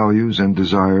their values and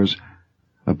desires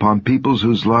upon peoples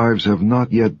whose lives have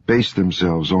not yet based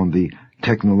themselves on the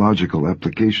technological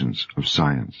applications of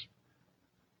science.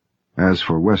 As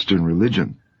for Western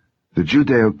religion, the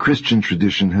Judeo-Christian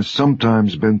tradition has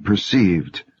sometimes been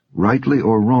perceived, rightly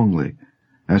or wrongly,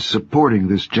 as supporting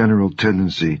this general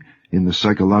tendency in the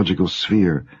psychological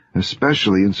sphere,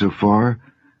 especially insofar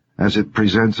as it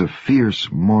presents a fierce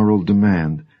moral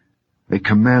demand, a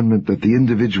commandment that the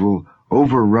individual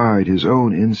override his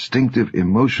own instinctive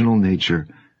emotional nature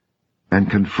and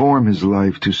conform his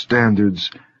life to standards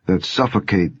that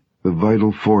suffocate the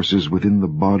vital forces within the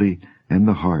body and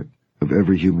the heart of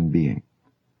every human being.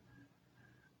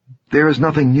 There is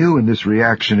nothing new in this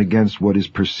reaction against what is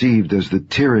perceived as the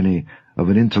tyranny of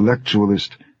an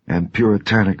intellectualist and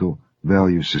puritanical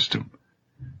value system.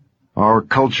 Our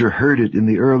culture heard it in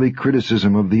the early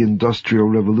criticism of the Industrial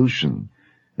Revolution,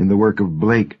 in the work of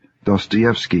Blake,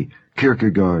 Dostoevsky,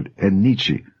 Kierkegaard, and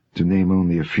Nietzsche, to name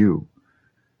only a few.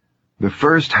 The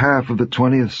first half of the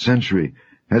 20th century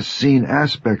has seen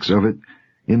aspects of it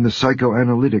in the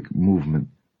psychoanalytic movement,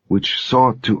 which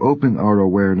sought to open our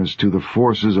awareness to the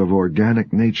forces of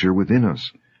organic nature within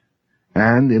us,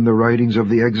 and in the writings of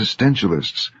the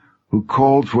existentialists, who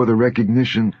called for the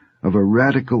recognition of a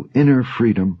radical inner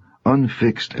freedom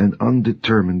unfixed and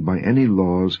undetermined by any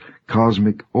laws,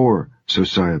 cosmic or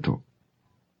societal.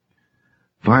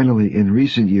 Finally, in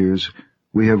recent years,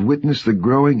 we have witnessed the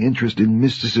growing interest in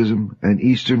mysticism and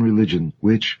Eastern religion,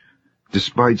 which,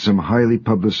 despite some highly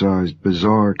publicized,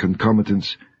 bizarre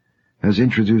concomitants, has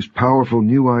introduced powerful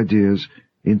new ideas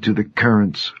into the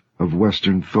currents of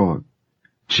Western thought.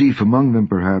 Chief among them,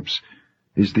 perhaps,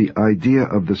 is the idea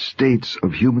of the states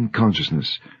of human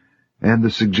consciousness, and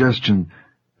the suggestion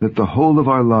that the whole of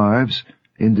our lives,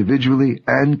 individually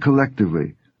and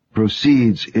collectively,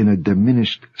 proceeds in a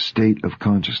diminished state of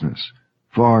consciousness,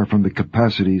 far from the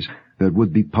capacities that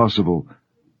would be possible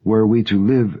were we to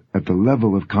live at the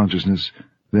level of consciousness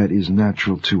that is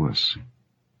natural to us.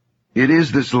 It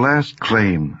is this last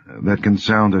claim that can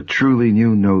sound a truly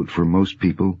new note for most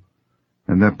people,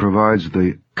 and that provides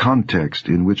the context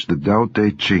in which the Tao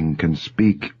Te Ching can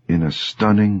speak in a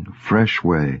stunning, fresh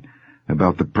way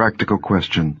about the practical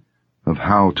question of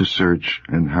how to search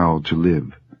and how to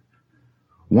live.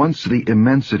 Once the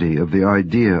immensity of the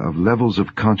idea of levels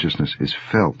of consciousness is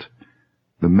felt,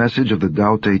 the message of the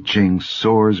Tao Te Ching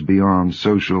soars beyond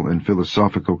social and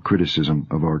philosophical criticism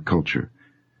of our culture.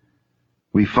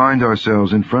 We find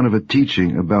ourselves in front of a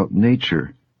teaching about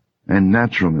nature and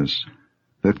naturalness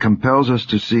that compels us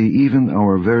to see even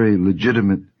our very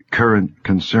legitimate current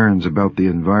concerns about the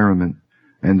environment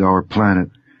and our planet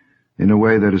in a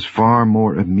way that is far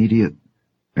more immediate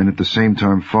and at the same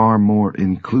time far more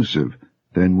inclusive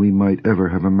than we might ever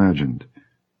have imagined.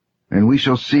 And we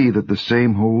shall see that the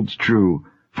same holds true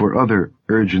for other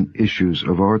urgent issues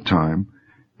of our time,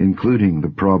 including the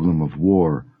problem of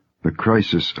war, the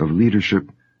crisis of leadership,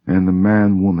 and the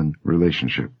man-woman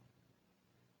relationship.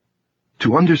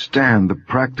 To understand the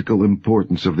practical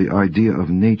importance of the idea of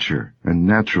nature and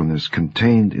naturalness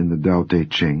contained in the Tao Te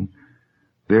Ching,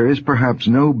 there is perhaps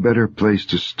no better place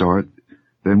to start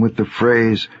than with the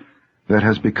phrase that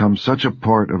has become such a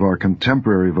part of our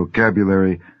contemporary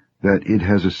vocabulary that it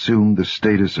has assumed the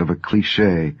status of a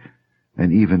cliché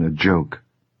and even a joke: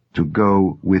 to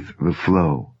go with the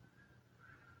flow.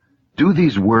 Do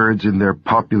these words in their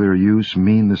popular use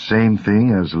mean the same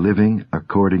thing as living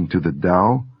according to the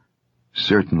Tao?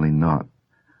 Certainly not.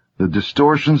 The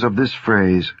distortions of this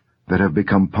phrase that have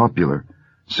become popular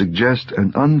suggest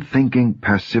an unthinking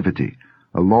passivity,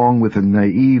 along with a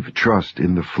naive trust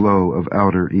in the flow of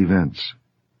outer events.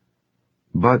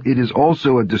 But it is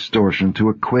also a distortion to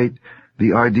equate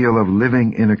the ideal of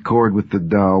living in accord with the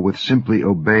Tao with simply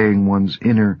obeying one's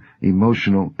inner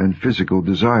emotional and physical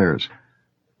desires,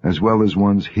 as well as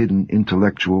one's hidden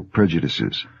intellectual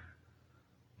prejudices.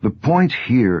 The point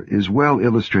here is well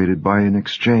illustrated by an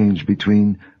exchange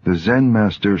between the Zen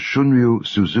master Shunryu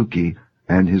Suzuki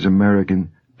and his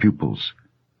American pupils.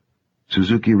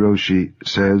 Suzuki Roshi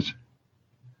says,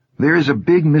 "There is a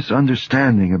big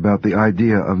misunderstanding about the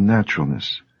idea of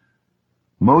naturalness.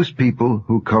 Most people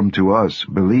who come to us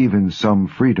believe in some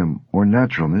freedom or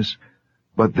naturalness,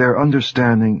 but their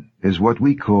understanding is what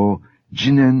we call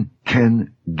Jinen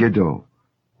Ken Gedo,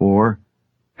 or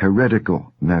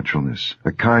heretical naturalness,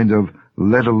 a kind of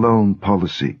let-alone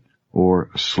policy,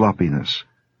 or sloppiness.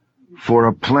 For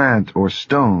a plant or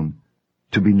stone,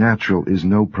 to be natural is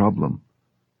no problem.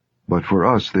 But for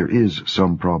us there is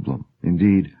some problem,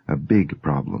 indeed a big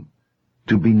problem.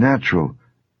 To be natural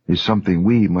is something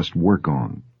we must work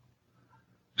on."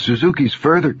 Suzuki's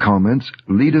further comments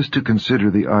lead us to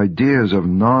consider the ideas of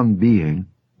non-being,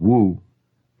 Wu,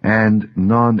 and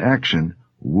non-action,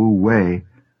 Wu Wei,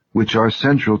 which are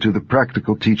central to the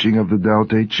practical teaching of the Tao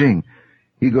Te Ching.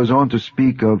 He goes on to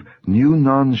speak of Niu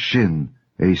Nan Shin,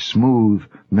 a smooth,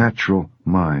 natural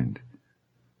mind.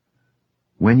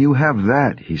 When you have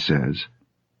that, he says,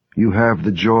 you have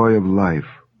the joy of life.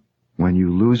 When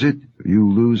you lose it, you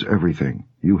lose everything.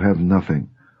 You have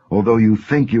nothing. Although you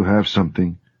think you have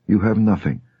something, you have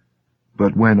nothing.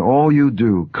 But when all you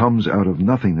do comes out of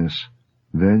nothingness,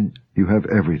 then you have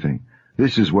everything.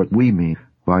 This is what we mean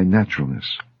by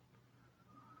naturalness.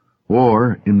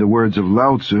 Or, in the words of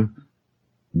Lao Tzu,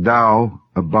 Tao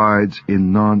abides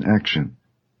in non-action,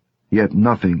 yet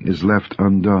nothing is left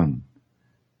undone.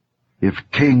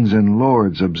 If kings and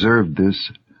lords observed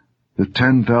this, the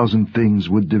 10,000 things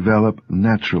would develop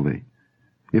naturally.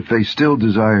 If they still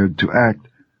desired to act,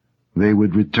 they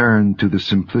would return to the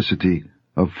simplicity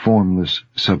of formless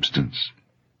substance.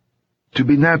 To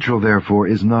be natural, therefore,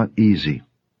 is not easy.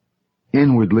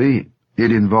 Inwardly,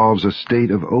 it involves a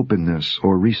state of openness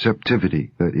or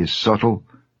receptivity that is subtle,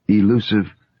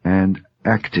 elusive, and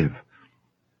active.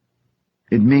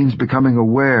 It means becoming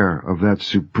aware of that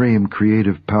supreme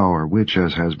creative power which,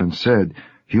 as has been said,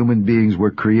 human beings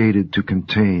were created to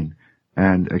contain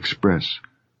and express.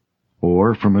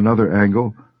 Or, from another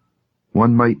angle,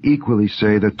 one might equally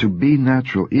say that to be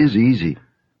natural is easy,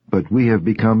 but we have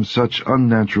become such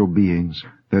unnatural beings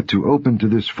that to open to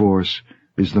this force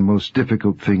is the most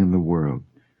difficult thing in the world.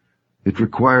 It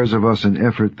requires of us an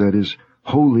effort that is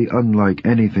wholly unlike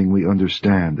anything we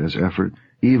understand as effort,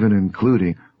 even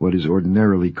including what is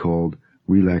ordinarily called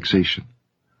relaxation.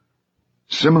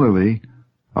 Similarly,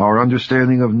 our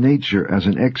understanding of nature as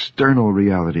an external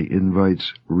reality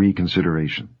invites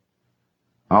reconsideration.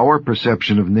 Our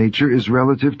perception of nature is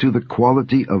relative to the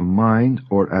quality of mind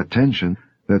or attention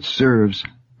that serves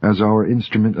as our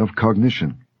instrument of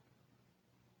cognition.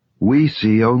 We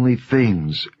see only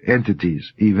things,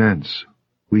 entities, events.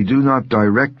 We do not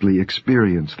directly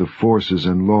experience the forces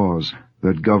and laws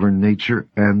that govern nature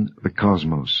and the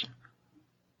cosmos.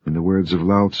 In the words of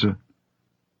Lao Tzu,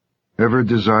 ever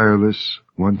desireless,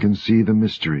 one can see the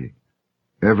mystery.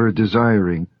 Ever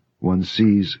desiring, one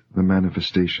sees the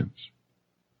manifestations.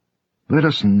 Let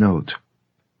us note,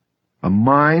 a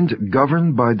mind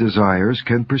governed by desires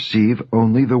can perceive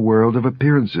only the world of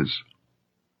appearances.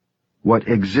 What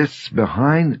exists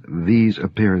behind these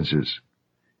appearances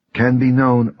can be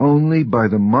known only by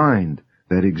the mind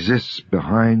that exists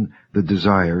behind the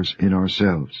desires in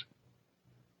ourselves.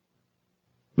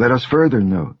 Let us further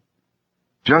note,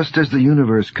 just as the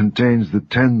universe contains the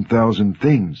 10,000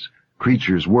 things,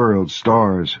 creatures, worlds,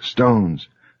 stars, stones,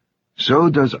 so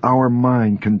does our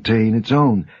mind contain its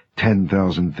own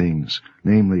 10,000 things,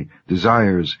 namely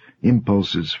desires,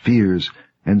 impulses, fears,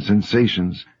 and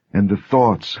sensations, and the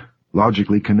thoughts,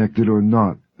 logically connected or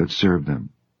not, that serve them.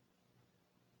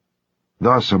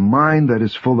 Thus, a mind that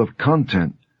is full of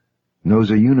content knows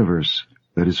a universe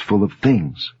that is full of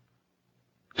things.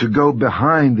 To go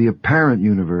behind the apparent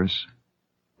universe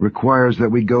requires that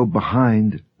we go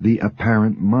behind the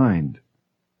apparent mind.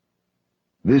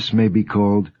 This may be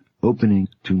called opening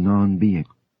to non-being.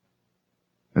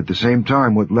 At the same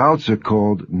time, what Lao Tzu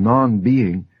called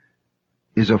non-being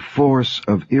is a force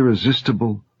of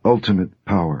irresistible, ultimate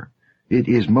power. It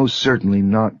is most certainly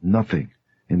not nothing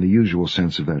in the usual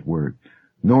sense of that word,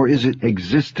 nor is it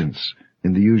existence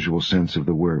in the usual sense of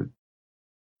the word.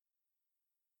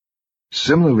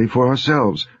 Similarly for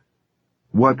ourselves,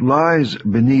 what lies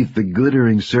beneath the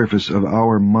glittering surface of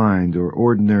our mind or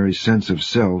ordinary sense of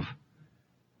self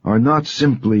are not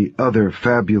simply other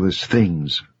fabulous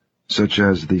things, such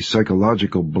as the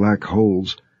psychological black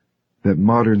holes that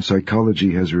modern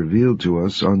psychology has revealed to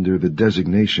us under the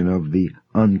designation of the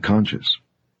unconscious.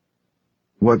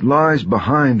 What lies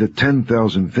behind the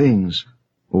 10,000 things,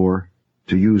 or,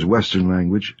 to use Western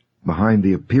language, behind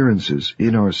the appearances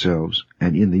in ourselves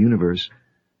and in the universe,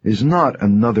 is not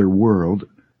another world,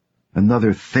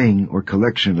 another thing or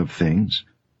collection of things,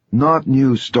 not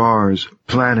new stars,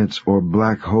 planets, or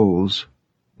black holes,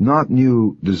 not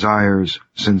new desires,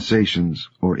 sensations,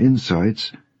 or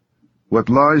insights. What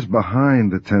lies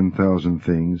behind the 10,000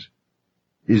 things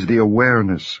is the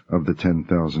awareness of the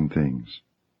 10,000 things.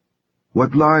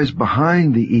 What lies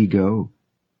behind the ego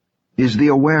is the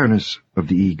awareness of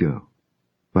the ego.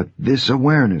 But this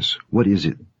awareness, what is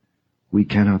it? We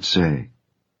cannot say.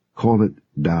 Call it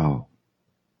Tao.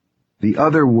 The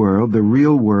other world, the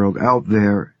real world out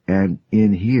there and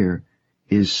in here,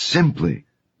 is simply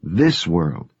this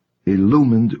world,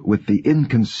 illumined with the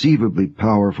inconceivably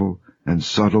powerful and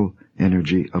subtle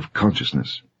energy of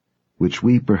consciousness, which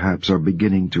we perhaps are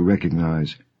beginning to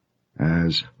recognize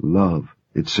as love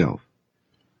itself.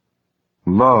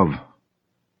 Love.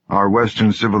 Our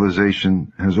Western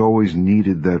civilization has always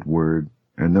needed that word,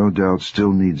 and no doubt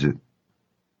still needs it.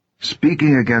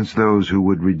 Speaking against those who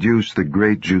would reduce the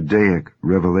great Judaic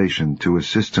revelation to a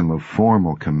system of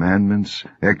formal commandments,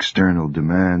 external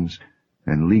demands,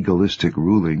 and legalistic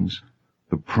rulings,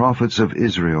 the prophets of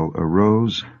Israel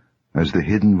arose as the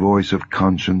hidden voice of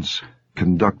conscience,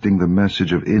 conducting the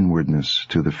message of inwardness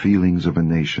to the feelings of a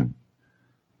nation.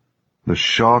 The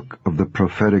shock of the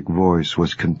prophetic voice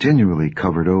was continually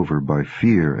covered over by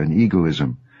fear and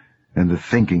egoism and the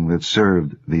thinking that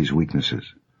served these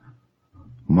weaknesses.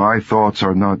 My thoughts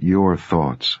are not your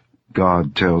thoughts,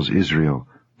 God tells Israel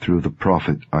through the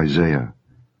prophet Isaiah.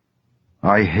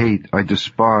 I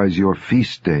despise your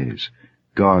feast days,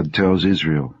 God tells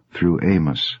Israel through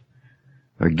Amos.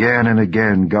 Again and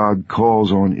again God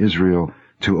calls on Israel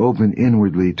to open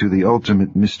inwardly to the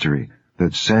ultimate mystery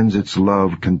that sends its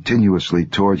love continuously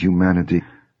toward humanity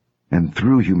and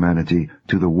through humanity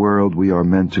to the world we are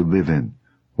meant to live in,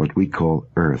 what we call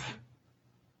Earth.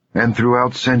 And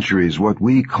throughout centuries, what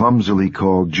we clumsily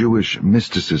call Jewish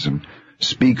mysticism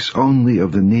speaks only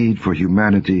of the need for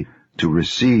humanity to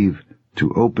receive,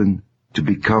 to open, to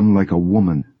become like a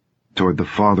woman, toward the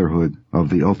fatherhood of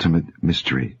the ultimate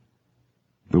mystery.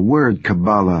 The word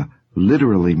Kabbalah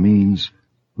literally means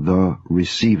the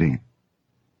receiving.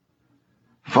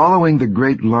 Following the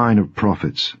great line of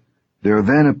prophets, there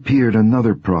then appeared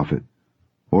another prophet,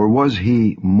 or was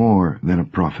he more than a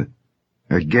prophet?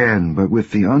 Again, but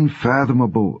with the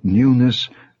unfathomable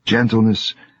newness,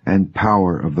 gentleness, and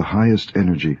power of the highest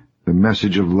energy, the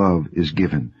message of love is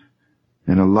given,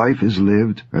 and a life is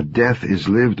lived, a death is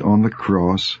lived on the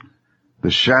cross, the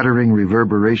shattering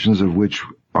reverberations of which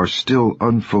are still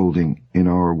unfolding in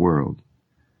our world.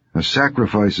 A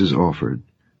sacrifice is offered,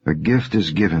 a gift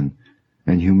is given,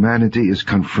 and humanity is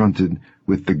confronted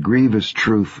with the grievous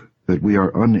truth that we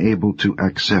are unable to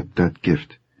accept that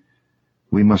gift.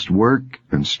 We must work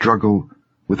and struggle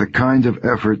with a kind of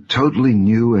effort totally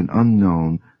new and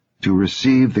unknown to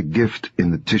receive the gift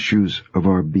in the tissues of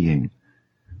our being.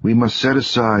 We must set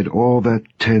aside all that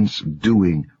tense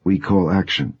doing we call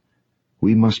action.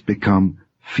 We must become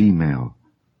female,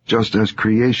 just as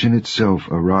creation itself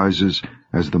arises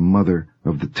as the mother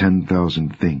of the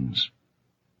 10,000 things.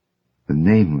 The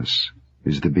nameless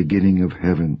is the beginning of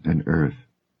heaven and earth.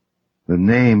 The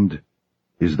named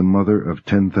is the mother of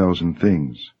 10,000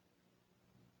 things.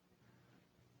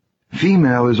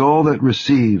 Female is all that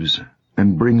receives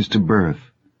and brings to birth.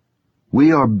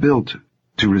 We are built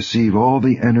to receive all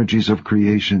the energies of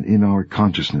creation in our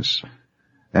consciousness,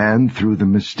 and through the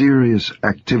mysterious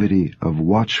activity of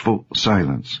watchful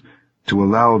silence, to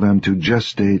allow them to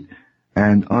gestate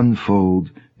and unfold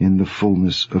in the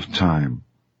fullness of time.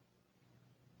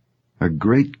 A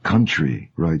great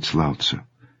country, writes Lao Tzu,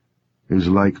 is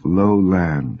like low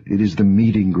land. It is the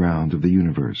meeting ground of the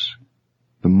universe,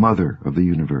 the mother of the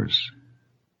universe.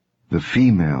 The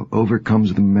female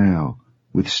overcomes the male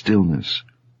with stillness,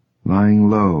 lying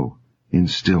low in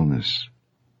stillness.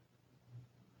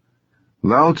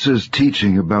 Lao Tzu's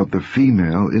teaching about the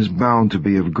female is bound to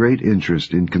be of great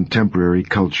interest in contemporary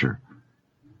culture.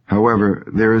 However,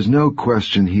 there is no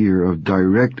question here of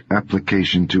direct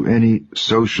application to any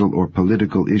social or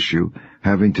political issue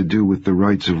having to do with the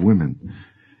rights of women.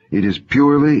 It is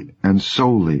purely and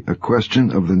solely a question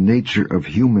of the nature of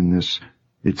humanness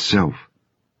itself.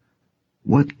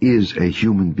 What is a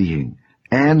human being,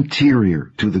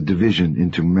 anterior to the division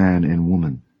into man and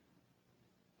woman?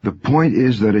 The point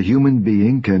is that a human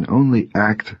being can only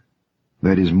act,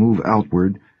 that is, move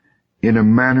outward, in a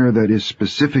manner that is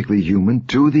specifically human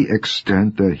to the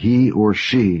extent that he or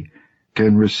she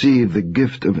can receive the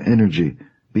gift of energy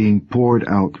being poured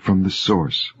out from the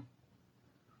source.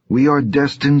 We are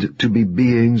destined to be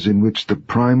beings in which the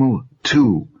primal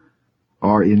two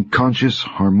are in conscious,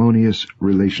 harmonious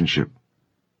relationship.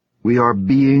 We are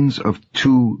beings of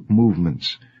two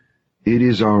movements. It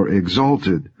is our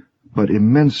exalted but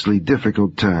immensely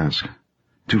difficult task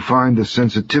to find the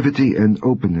sensitivity and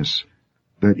openness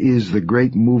that is the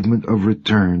great movement of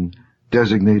return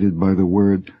designated by the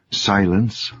word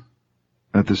silence,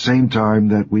 at the same time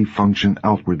that we function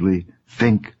outwardly,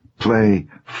 think, play,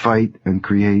 fight, and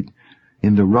create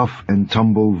in the rough and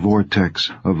tumble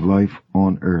vortex of life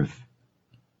on earth.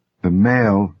 The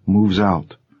male moves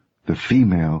out, the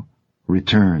female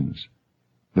returns.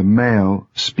 The male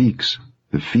speaks,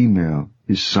 the female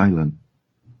is silent.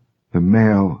 The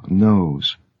male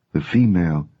knows, the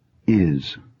female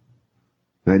is.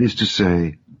 That is to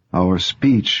say, our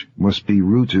speech must be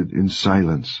rooted in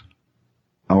silence.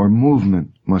 Our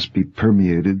movement must be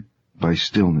permeated by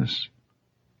stillness.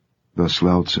 Thus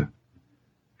Lao Tzu.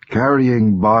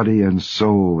 Carrying body and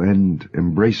soul and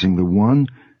embracing the one,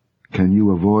 can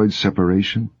you avoid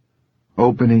separation?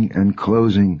 Opening and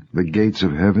closing the gates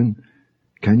of heaven,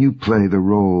 can you play the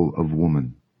role of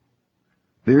woman?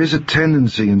 There is a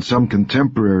tendency in some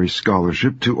contemporary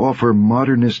scholarship to offer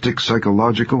modernistic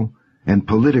psychological and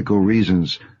political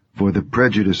reasons for the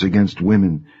prejudice against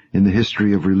women in the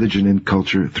history of religion and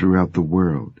culture throughout the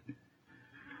world.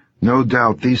 No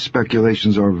doubt these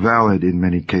speculations are valid in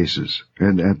many cases,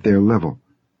 and at their level.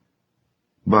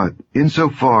 But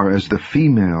insofar as the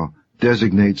female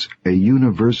designates a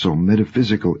universal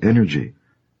metaphysical energy,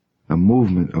 a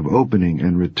movement of opening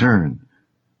and return,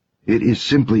 it is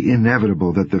simply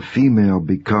inevitable that the female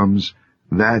becomes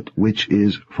that which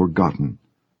is forgotten,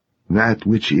 that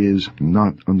which is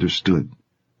not understood.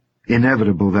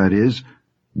 Inevitable, that is,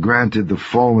 granted the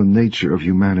fallen nature of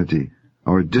humanity,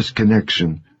 our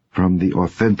disconnection from the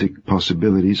authentic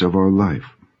possibilities of our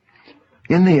life.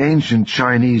 In the ancient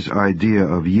Chinese idea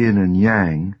of yin and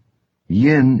yang,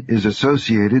 yin is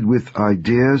associated with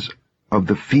ideas of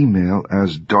the female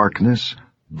as darkness,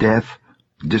 death,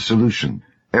 dissolution,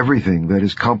 everything that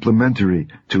is complementary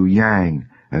to yang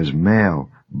as male,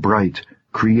 bright,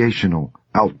 creational,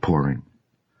 outpouring.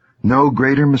 No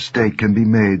greater mistake can be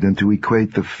made than to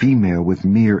equate the female with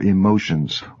mere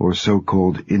emotions or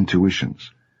so-called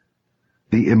intuitions.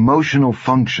 The emotional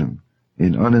function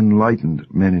in unenlightened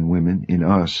men and women, in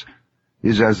us,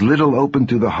 is as little open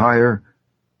to the higher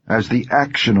as the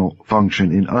actional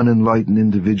function in unenlightened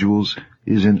individuals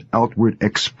is an outward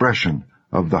expression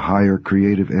of the higher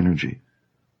creative energy.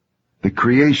 The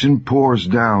creation pours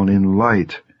down in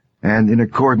light and in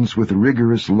accordance with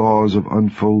rigorous laws of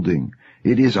unfolding.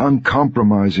 It is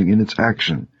uncompromising in its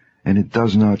action, and it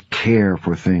does not care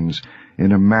for things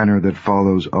in a manner that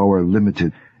follows our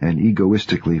limited and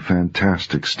egoistically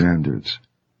fantastic standards.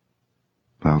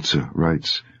 Lao Tzu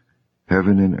writes,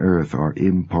 "Heaven and earth are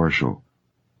impartial.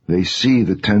 They see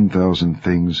the 10,000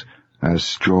 things as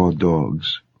straw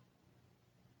dogs."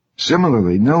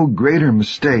 Similarly, no greater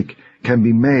mistake can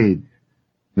be made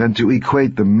than to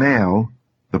equate the male,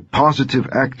 the positive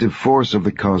active force of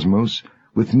the cosmos,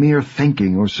 with mere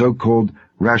thinking or so-called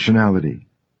rationality.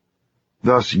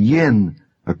 Thus, yin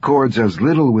accords as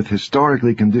little with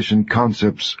historically conditioned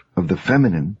concepts of the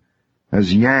feminine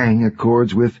as yang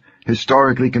accords with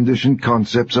historically conditioned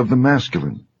concepts of the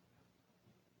masculine.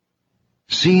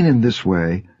 Seen in this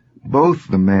way, both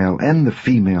the male and the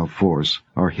female force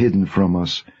are hidden from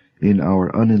us in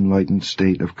our unenlightened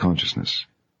state of consciousness.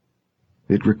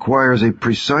 It requires a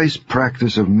precise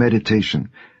practice of meditation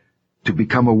to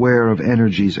become aware of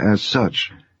energies as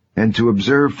such, and to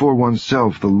observe for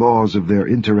oneself the laws of their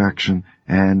interaction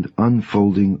and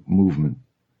unfolding movement.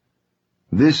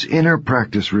 This inner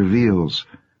practice reveals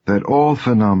that all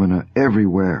phenomena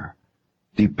everywhere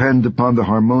depend upon the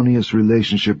harmonious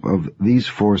relationship of these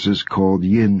forces called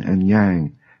yin and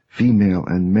yang, female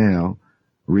and male,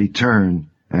 return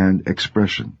and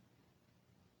expression.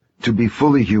 To be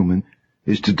fully human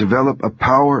is to develop a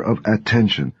power of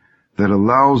attention that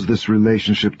allows this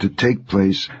relationship to take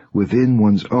place within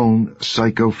one's own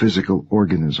psychophysical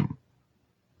organism.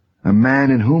 A man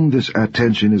in whom this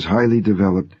attention is highly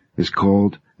developed is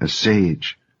called a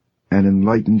sage, an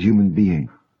enlightened human being,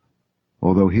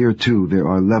 although here too there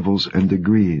are levels and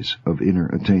degrees of inner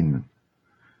attainment.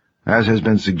 As has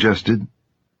been suggested,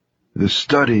 the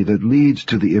study that leads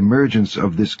to the emergence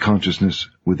of this consciousness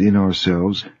within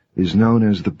ourselves is known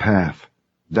as the path,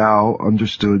 Tao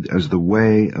understood as the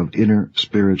way of inner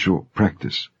spiritual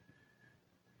practice.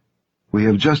 We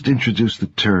have just introduced the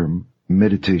term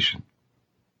meditation.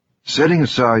 Setting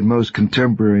aside most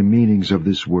contemporary meanings of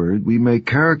this word, we may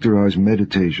characterize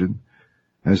meditation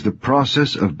as the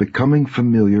process of becoming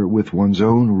familiar with one's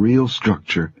own real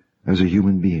structure as a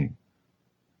human being.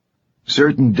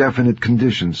 Certain definite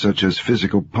conditions, such as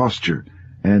physical posture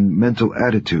and mental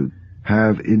attitude,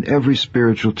 have in every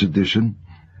spiritual tradition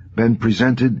been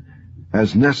presented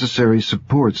as necessary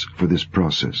supports for this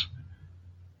process.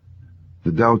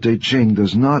 The Tao Te Ching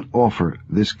does not offer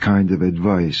this kind of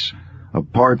advice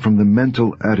apart from the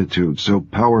mental attitude so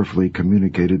powerfully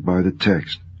communicated by the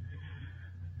text.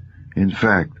 In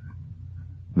fact,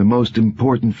 the most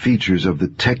important features of the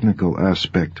technical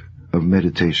aspect of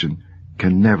meditation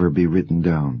can never be written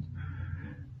down.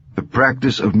 The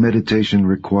practice of meditation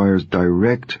requires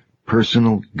direct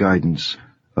personal guidance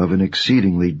of an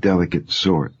exceedingly delicate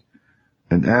sort,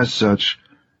 and as such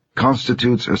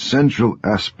constitutes a central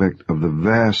aspect of the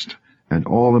vast and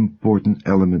all-important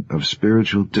element of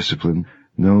spiritual discipline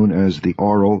known as the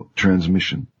oral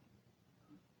transmission.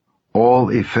 All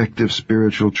effective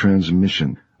spiritual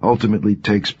transmission ultimately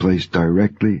takes place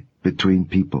directly between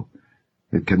people.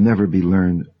 It can never be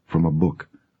learned from a book.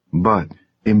 But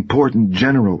important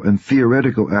general and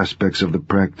theoretical aspects of the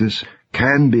practice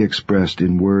can be expressed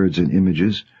in words and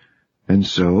images, and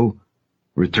so,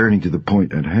 returning to the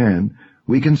point at hand,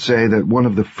 we can say that one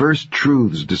of the first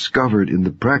truths discovered in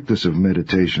the practice of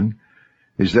meditation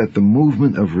is that the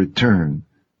movement of return,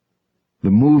 the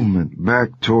movement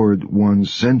back toward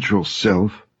one's central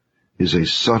self, is a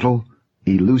subtle,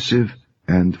 elusive,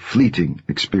 and fleeting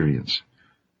experience.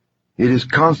 It is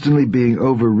constantly being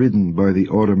overridden by the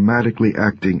automatically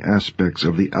acting aspects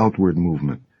of the outward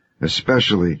movement,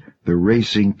 especially the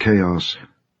racing chaos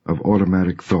of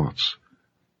automatic thoughts.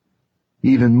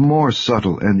 Even more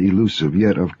subtle and elusive,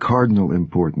 yet of cardinal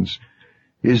importance,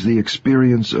 is the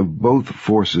experience of both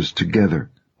forces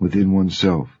together within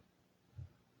oneself.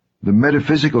 The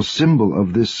metaphysical symbol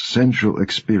of this central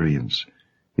experience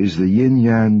is the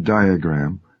yin-yang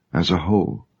diagram as a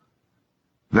whole.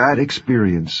 That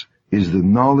experience is the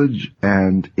knowledge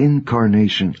and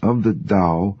incarnation of the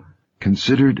Tao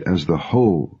considered as the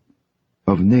whole,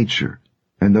 of nature,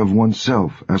 and of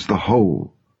oneself as the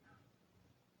whole.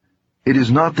 It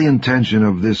is not the intention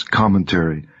of this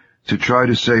commentary to try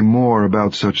to say more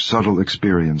about such subtle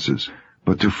experiences,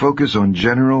 but to focus on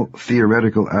general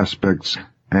theoretical aspects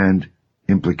and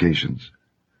implications.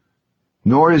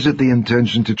 Nor is it the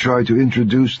intention to try to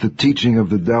introduce the teaching of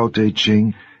the Tao Te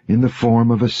Ching in the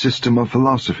form of a system of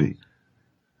philosophy.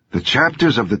 The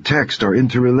chapters of the text are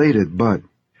interrelated, but,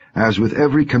 as with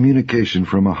every communication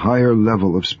from a higher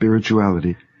level of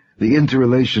spirituality, the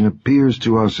interrelation appears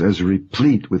to us as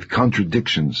replete with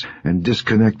contradictions and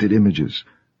disconnected images.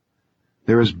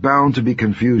 There is bound to be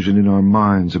confusion in our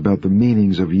minds about the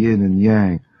meanings of yin and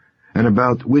yang, and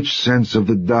about which sense of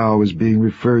the Tao is being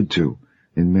referred to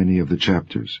in many of the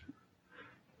chapters.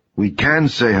 We can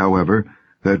say, however,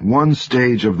 that one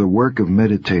stage of the work of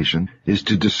meditation is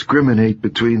to discriminate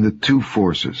between the two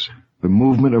forces, the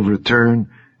movement of return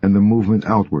and the movement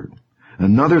outward.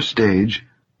 Another stage,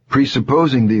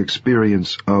 presupposing the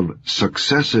experience of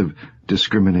successive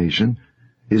discrimination,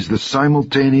 is the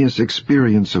simultaneous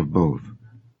experience of both.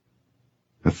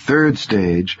 A third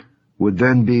stage would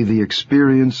then be the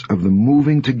experience of the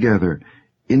moving together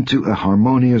into a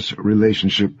harmonious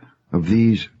relationship of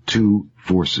these two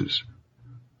forces.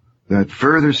 That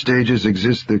further stages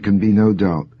exist there can be no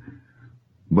doubt,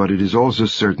 but it is also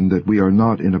certain that we are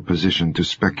not in a position to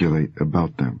speculate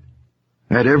about them.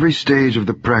 At every stage of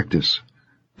the practice,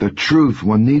 the truth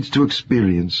one needs to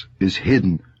experience is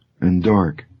hidden and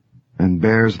dark, and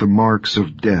bears the marks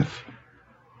of death.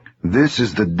 This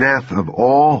is the death of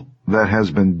all that has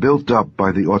been built up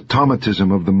by the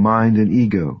automatism of the mind and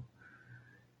ego.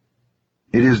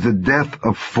 It is the death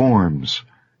of forms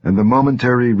and the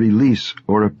momentary release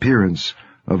or appearance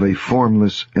of a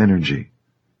formless energy.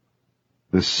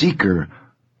 The seeker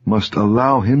must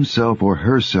allow himself or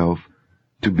herself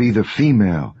to be the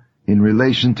female in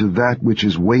relation to that which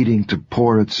is waiting to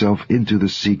pour itself into the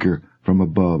seeker from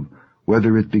above,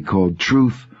 whether it be called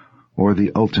truth or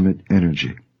the ultimate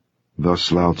energy.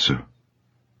 Thus Lao Tzu: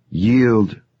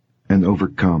 yield and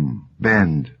overcome,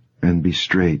 bend and be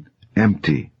straight,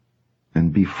 empty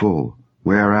and be full,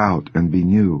 wear out and be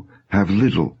new, have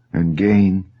little and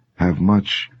gain, have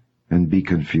much and be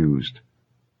confused.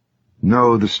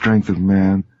 Know the strength of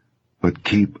man, but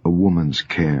keep a woman's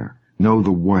care. Know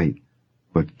the white,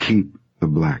 but keep the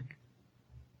black.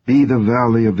 Be the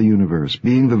valley of the universe,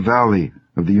 being the valley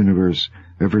of the universe,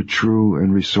 ever true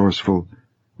and resourceful,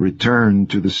 return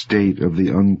to the state of the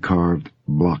uncarved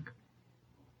block.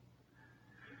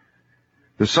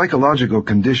 The psychological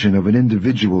condition of an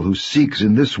individual who seeks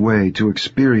in this way to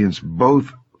experience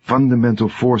both fundamental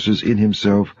forces in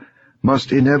himself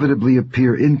must inevitably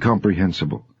appear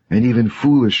incomprehensible and even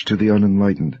foolish to the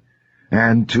unenlightened,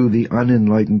 and to the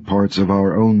unenlightened parts of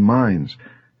our own minds,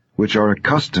 which are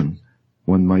accustomed,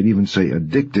 one might even say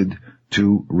addicted,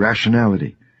 to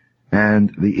rationality,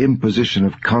 and the imposition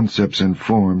of concepts and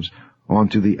forms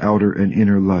onto the outer and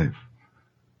inner life.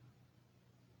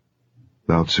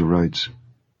 Lao Tzu writes,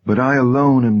 "But I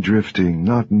alone am drifting,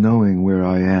 not knowing where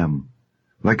I am.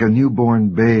 Like a newborn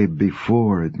babe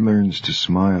before it learns to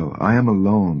smile, I am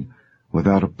alone,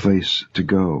 without a place to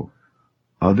go.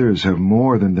 Others have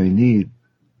more than they need,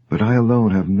 but I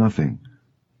alone have nothing.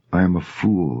 I am a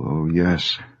fool, oh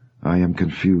yes, I am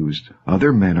confused.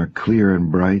 Other men are clear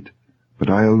and bright, but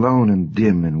I alone am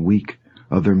dim and weak.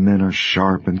 Other men are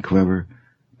sharp and clever,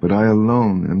 but I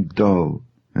alone am dull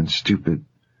and stupid.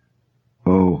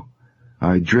 Oh,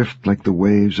 I drift like the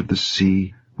waves of the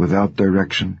sea, without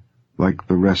direction, like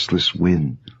the restless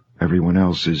wind. Everyone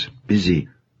else is busy,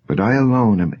 but I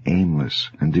alone am aimless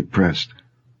and depressed.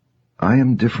 I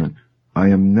am different. I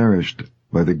am nourished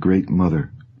by the Great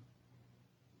Mother."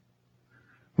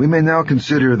 We may now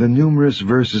consider the numerous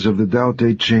verses of the Tao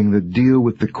Te Ching that deal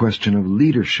with the question of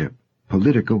leadership,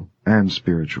 political and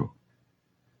spiritual.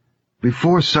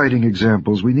 Before citing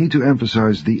examples, we need to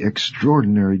emphasize the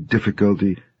extraordinary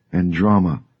difficulty and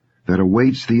drama that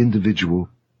awaits the individual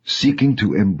seeking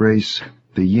to embrace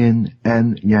the yin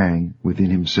and yang within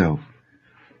himself.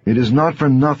 It is not for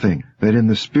nothing that in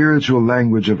the spiritual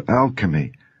language of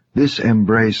alchemy, this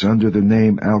embrace under the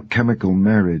name alchemical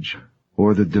marriage,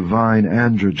 or the divine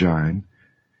androgyne,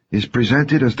 is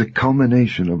presented as the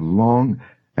culmination of long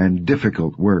and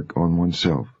difficult work on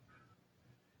oneself.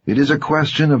 It is a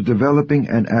question of developing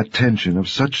an attention of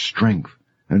such strength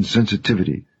and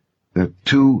sensitivity that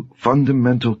two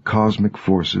fundamental cosmic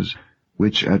forces,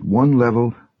 which at one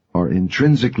level are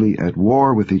intrinsically at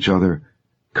war with each other,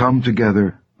 come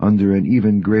together under an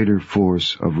even greater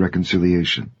force of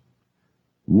reconciliation.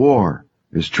 War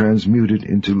is transmuted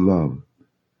into love.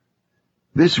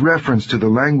 This reference to the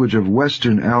language of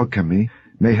Western alchemy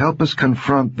may help us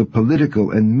confront the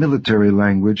political and military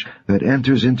language that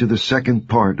enters into the second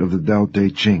part of the Tao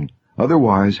Te Ching.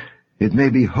 Otherwise, It may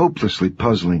be hopelessly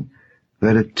puzzling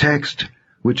that a text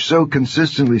which so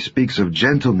consistently speaks of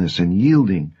gentleness and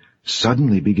yielding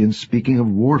suddenly begins speaking of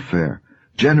warfare,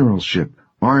 generalship,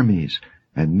 armies,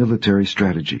 and military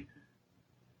strategy.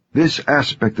 This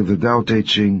aspect of the Tao Te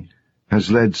Ching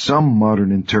has led some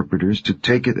modern interpreters to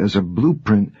take it as a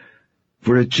blueprint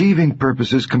for achieving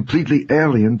purposes completely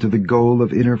alien to the goal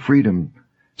of inner freedom,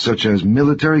 such as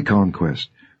military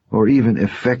conquest, or even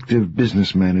effective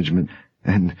business management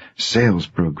and sales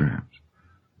programs.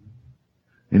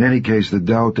 In any case, the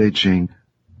Tao Te Ching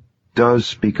does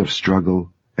speak of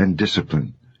struggle and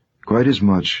discipline, quite as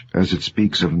much as it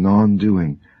speaks of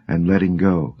non-doing and letting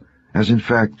go, as in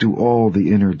fact do all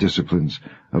the inner disciplines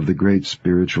of the great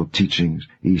spiritual teachings,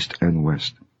 East and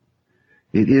West.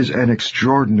 It is an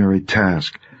extraordinary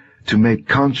task to make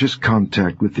conscious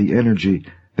contact with the energy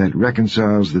that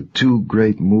reconciles the two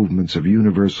great movements of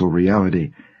universal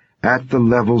reality at the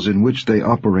levels in which they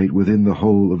operate within the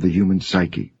whole of the human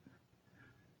psyche.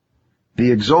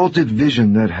 The exalted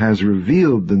vision that has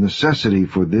revealed the necessity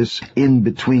for this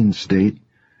in-between state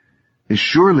is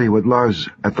surely what lies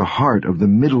at the heart of the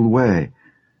middle way,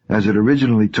 as it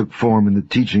originally took form in the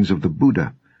teachings of the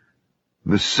Buddha.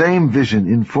 The same vision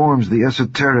informs the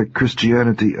esoteric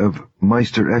Christianity of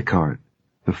Meister Eckhart,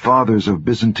 the fathers of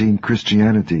Byzantine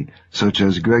Christianity, such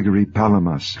as Gregory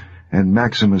Palamas and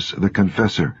Maximus the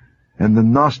Confessor, and the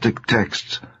Gnostic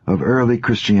texts of early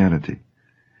Christianity.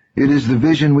 It is the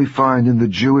vision we find in the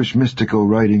Jewish mystical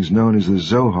writings known as the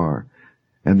Zohar,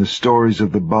 and the stories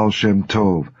of the Baal Shem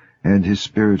Tov and his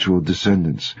spiritual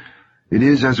descendants. It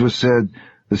is, as was said,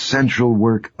 the central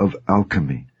work of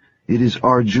alchemy. It is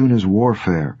Arjuna's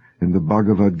warfare in the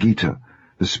Bhagavad Gita,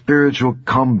 the spiritual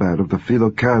combat of the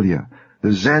Philokalia,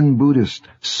 the Zen Buddhist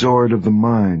sword of the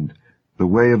mind, the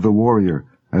way of the warrior,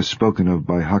 as spoken of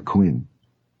by Hakuin.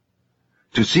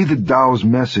 To see the Tao's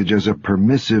message as a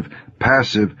permissive,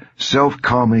 passive,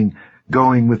 self-calming,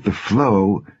 going with the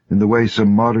flow in the way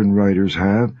some modern writers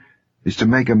have, is to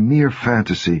make a mere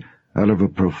fantasy out of a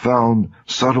profound,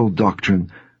 subtle doctrine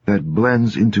that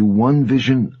blends into one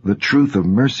vision the truth of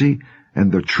mercy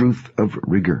and the truth of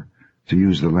rigor, to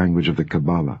use the language of the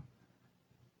Kabbalah.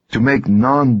 To make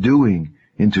non-doing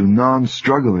into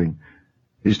non-struggling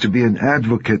is to be an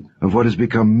advocate of what has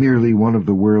become merely one of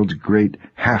the world's great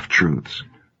half-truths.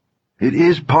 It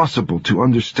is possible to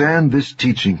understand this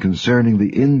teaching concerning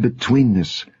the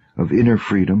in-betweenness of inner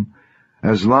freedom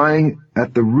as lying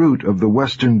at the root of the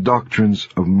Western doctrines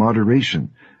of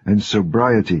moderation and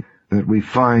sobriety that we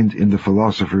find in the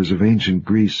philosophers of ancient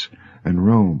Greece and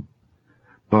Rome.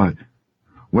 But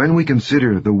when we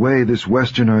consider the way this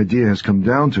Western idea has come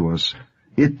down to us,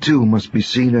 it too must be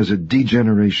seen as a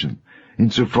degeneration,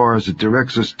 insofar as it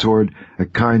directs us toward a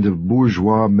kind of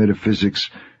bourgeois metaphysics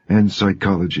and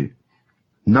psychology.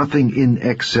 Nothing in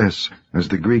excess, as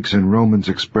the Greeks and Romans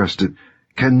expressed it,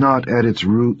 cannot at its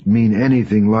root mean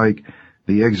anything like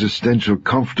the existential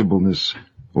comfortableness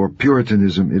or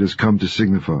Puritanism it has come to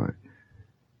signify.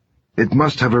 It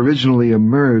must have originally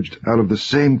emerged out of the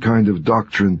same kind of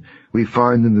doctrine we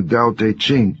find in the Tao Te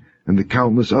Ching and the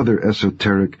countless other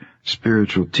esoteric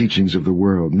spiritual teachings of the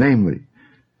world, namely,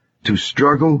 to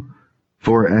struggle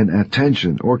for an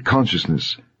attention or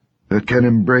consciousness that can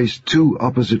embrace two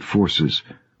opposite forces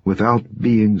without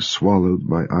being swallowed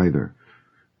by either.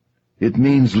 It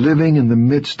means living in the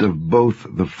midst of both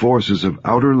the forces of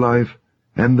outer life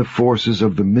and the forces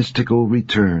of the mystical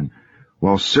return,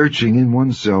 while searching in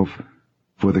oneself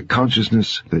for the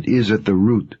consciousness that is at the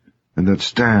root and that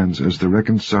stands as the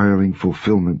reconciling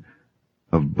fulfillment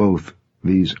of both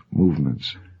these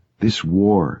movements. This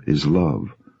war is love.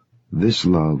 This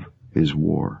love is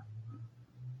war.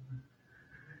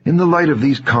 In the light of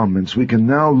these comments, we can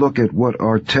now look at what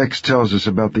our text tells us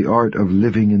about the art of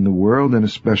living in the world, and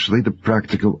especially the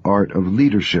practical art of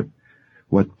leadership,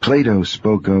 what Plato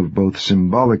spoke of both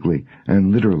symbolically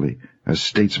and literally as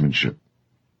statesmanship.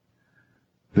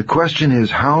 The question is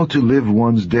how to live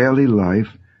one's daily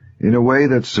life in a way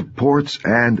that supports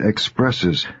and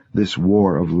expresses this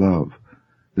war of love,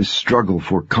 this struggle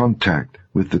for contact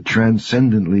with the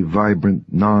transcendently vibrant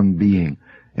non-being,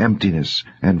 emptiness,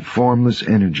 and formless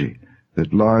energy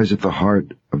that lies at the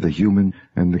heart of the human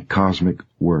and the cosmic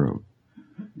world.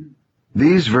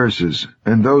 These verses,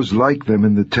 and those like them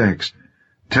in the text,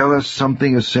 tell us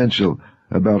something essential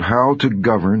about how to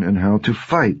govern and how to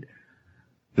fight.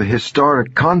 The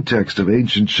historic context of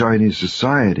ancient Chinese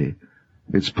society,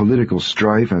 its political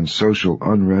strife and social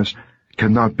unrest,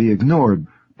 cannot be ignored,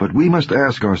 but we must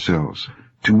ask ourselves,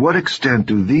 to what extent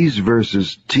do these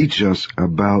verses teach us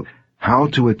about how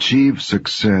to achieve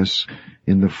success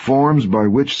in the forms by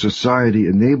which society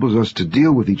enables us to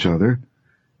deal with each other,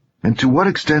 and to what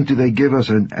extent do they give us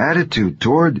an attitude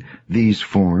toward these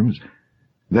forms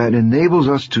that enables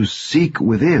us to seek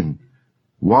within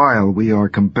while we are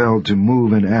compelled to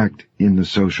move and act in the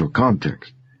social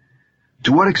context?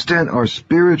 To what extent are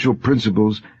spiritual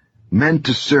principles meant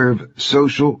to serve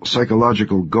social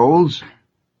psychological goals?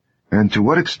 And to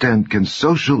what extent can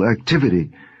social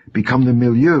activity become the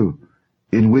milieu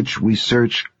in which we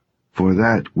search for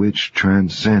that which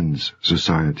transcends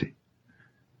society?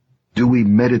 Do we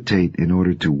meditate in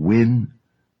order to win,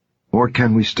 or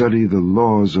can we study the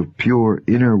laws of pure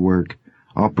inner work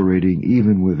operating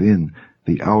even within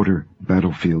the outer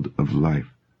battlefield of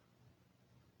life?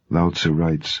 Lao Tzu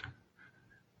writes,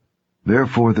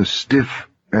 "Therefore the stiff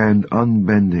and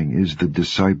unbending is the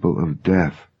disciple of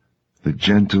death. The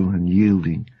gentle and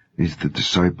yielding is the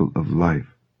disciple of life."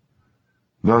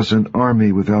 Thus an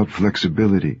army without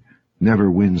flexibility never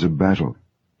wins a battle.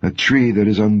 A tree that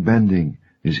is unbending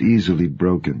is easily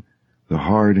broken. The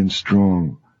hard and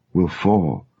strong will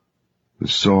fall. The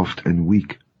soft and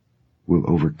weak will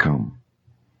overcome.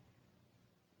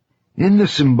 In the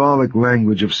symbolic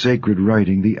language of sacred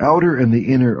writing, the outer and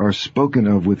the inner are spoken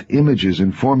of with images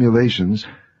and formulations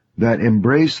that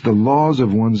embrace the laws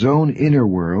of one's own inner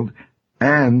world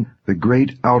and the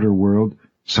great outer world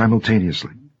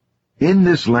simultaneously. In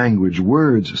this language,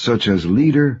 words such as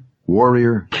leader,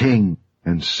 warrior, king,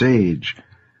 and sage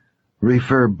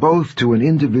refer both to an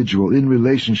individual in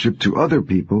relationship to other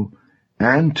people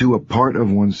and to a part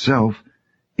of oneself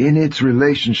in its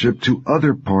relationship to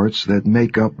other parts that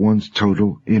make up one's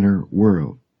total inner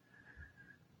world.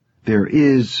 There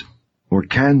is, or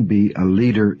can be, a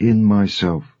leader in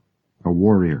myself, a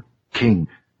warrior, king,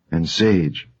 and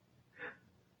sage.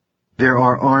 There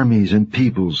are armies and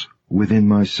peoples within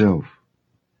myself.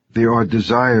 There are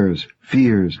desires,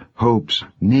 fears, hopes,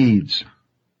 needs.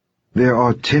 There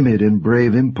are timid and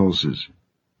brave impulses.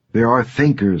 There are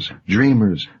thinkers,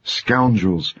 dreamers,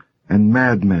 scoundrels, and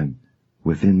madmen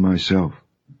within myself.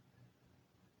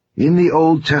 In the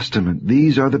Old Testament,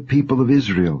 these are the people of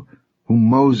Israel, whom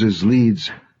Moses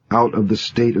leads out of the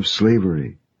state of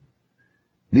slavery.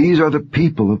 These are the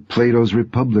people of Plato's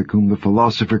Republic, whom the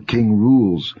philosopher king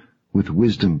rules with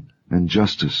wisdom and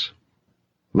justice.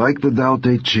 Like the Tao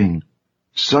Te Ching,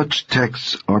 such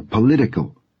texts are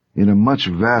political in a much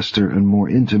vaster and more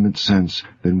intimate sense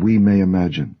than we may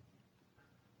imagine.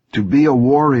 To be a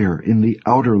warrior in the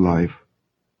outer life,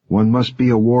 one must be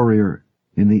a warrior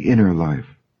in the inner life.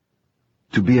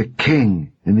 To be a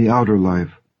king in the outer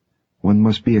life, one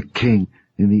must be a king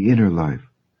in the inner life.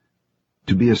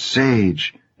 To be a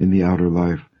sage in the outer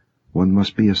life, one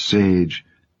must be a sage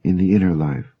in the inner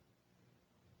life.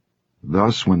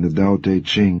 Thus, when the Tao Te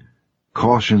Ching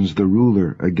cautions the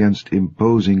ruler against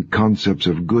imposing concepts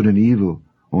of good and evil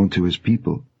onto his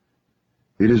people,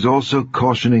 it is also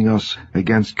cautioning us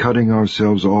against cutting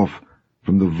ourselves off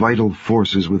from the vital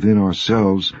forces within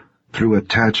ourselves through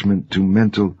attachment to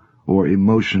mental or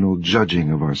emotional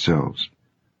judging of ourselves.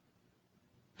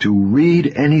 To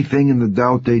read anything in the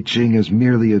Tao Te Ching as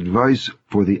merely advice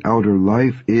for the outer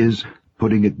life is,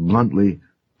 putting it bluntly,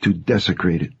 to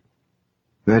desecrate it.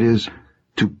 That is,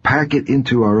 to pack it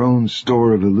into our own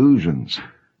store of illusions,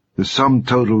 the sum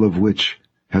total of which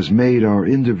has made our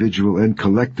individual and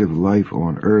collective life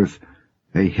on earth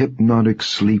a hypnotic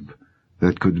sleep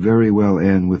that could very well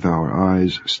end with our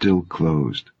eyes still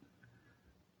closed.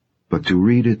 But to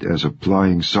read it as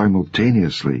applying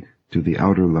simultaneously to the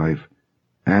outer life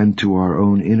and to our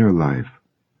own inner life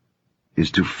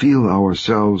is to feel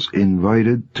ourselves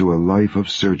invited to a life of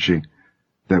searching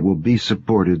that will be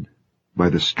supported by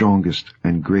the strongest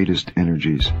and greatest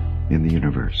energies in the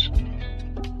universe.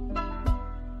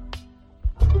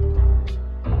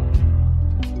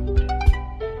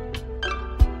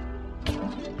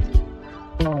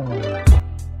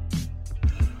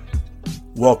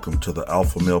 Welcome to the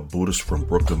Alpha Male Buddhist from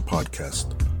Brooklyn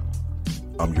podcast.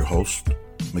 I'm your host,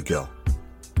 Miguel.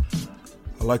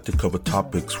 I like to cover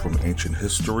topics from ancient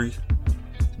history,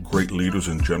 great leaders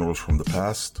and generals from the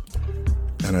past,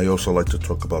 and I also like to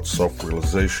talk about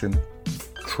self-realization,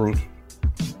 truth,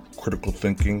 critical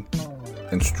thinking,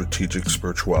 and strategic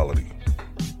spirituality.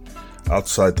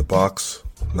 Outside the box,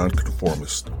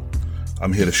 nonconformist.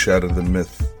 I'm here to shatter the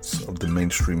myths of the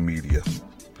mainstream media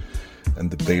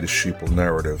and the beta sheeple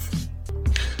narrative.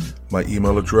 My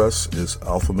email address is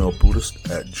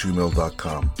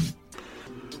alphamalebuddhist@gmail.com.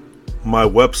 My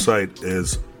website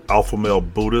is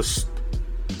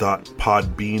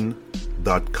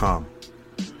alphamalebuddhist.podbean.com.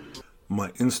 My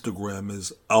Instagram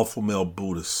is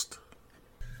alphamalebuddhist.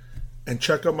 And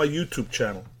check out my YouTube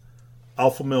channel,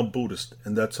 Alpha Male Buddhist,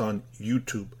 and that's on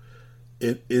YouTube.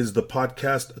 It is the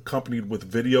podcast accompanied with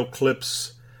video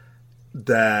clips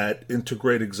that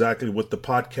integrate exactly with the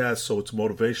podcast, so it's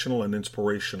motivational and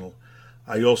inspirational.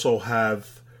 I also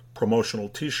have promotional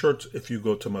t-shirts. If you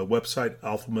go to my website,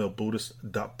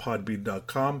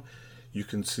 alphamalebuddhist.podbean.com, you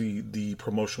can see the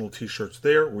promotional t-shirts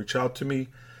there. Reach out to me.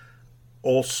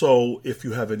 Also, if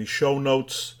you have any show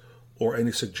notes or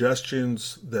any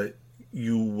suggestions that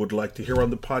you would like to hear on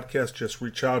the podcast, just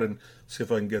reach out and see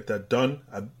if I can get that done.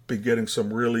 I've been getting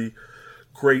some really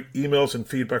great emails and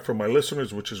feedback from my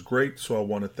listeners, which is great. So I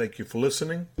want to thank you for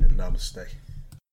listening, and namaste.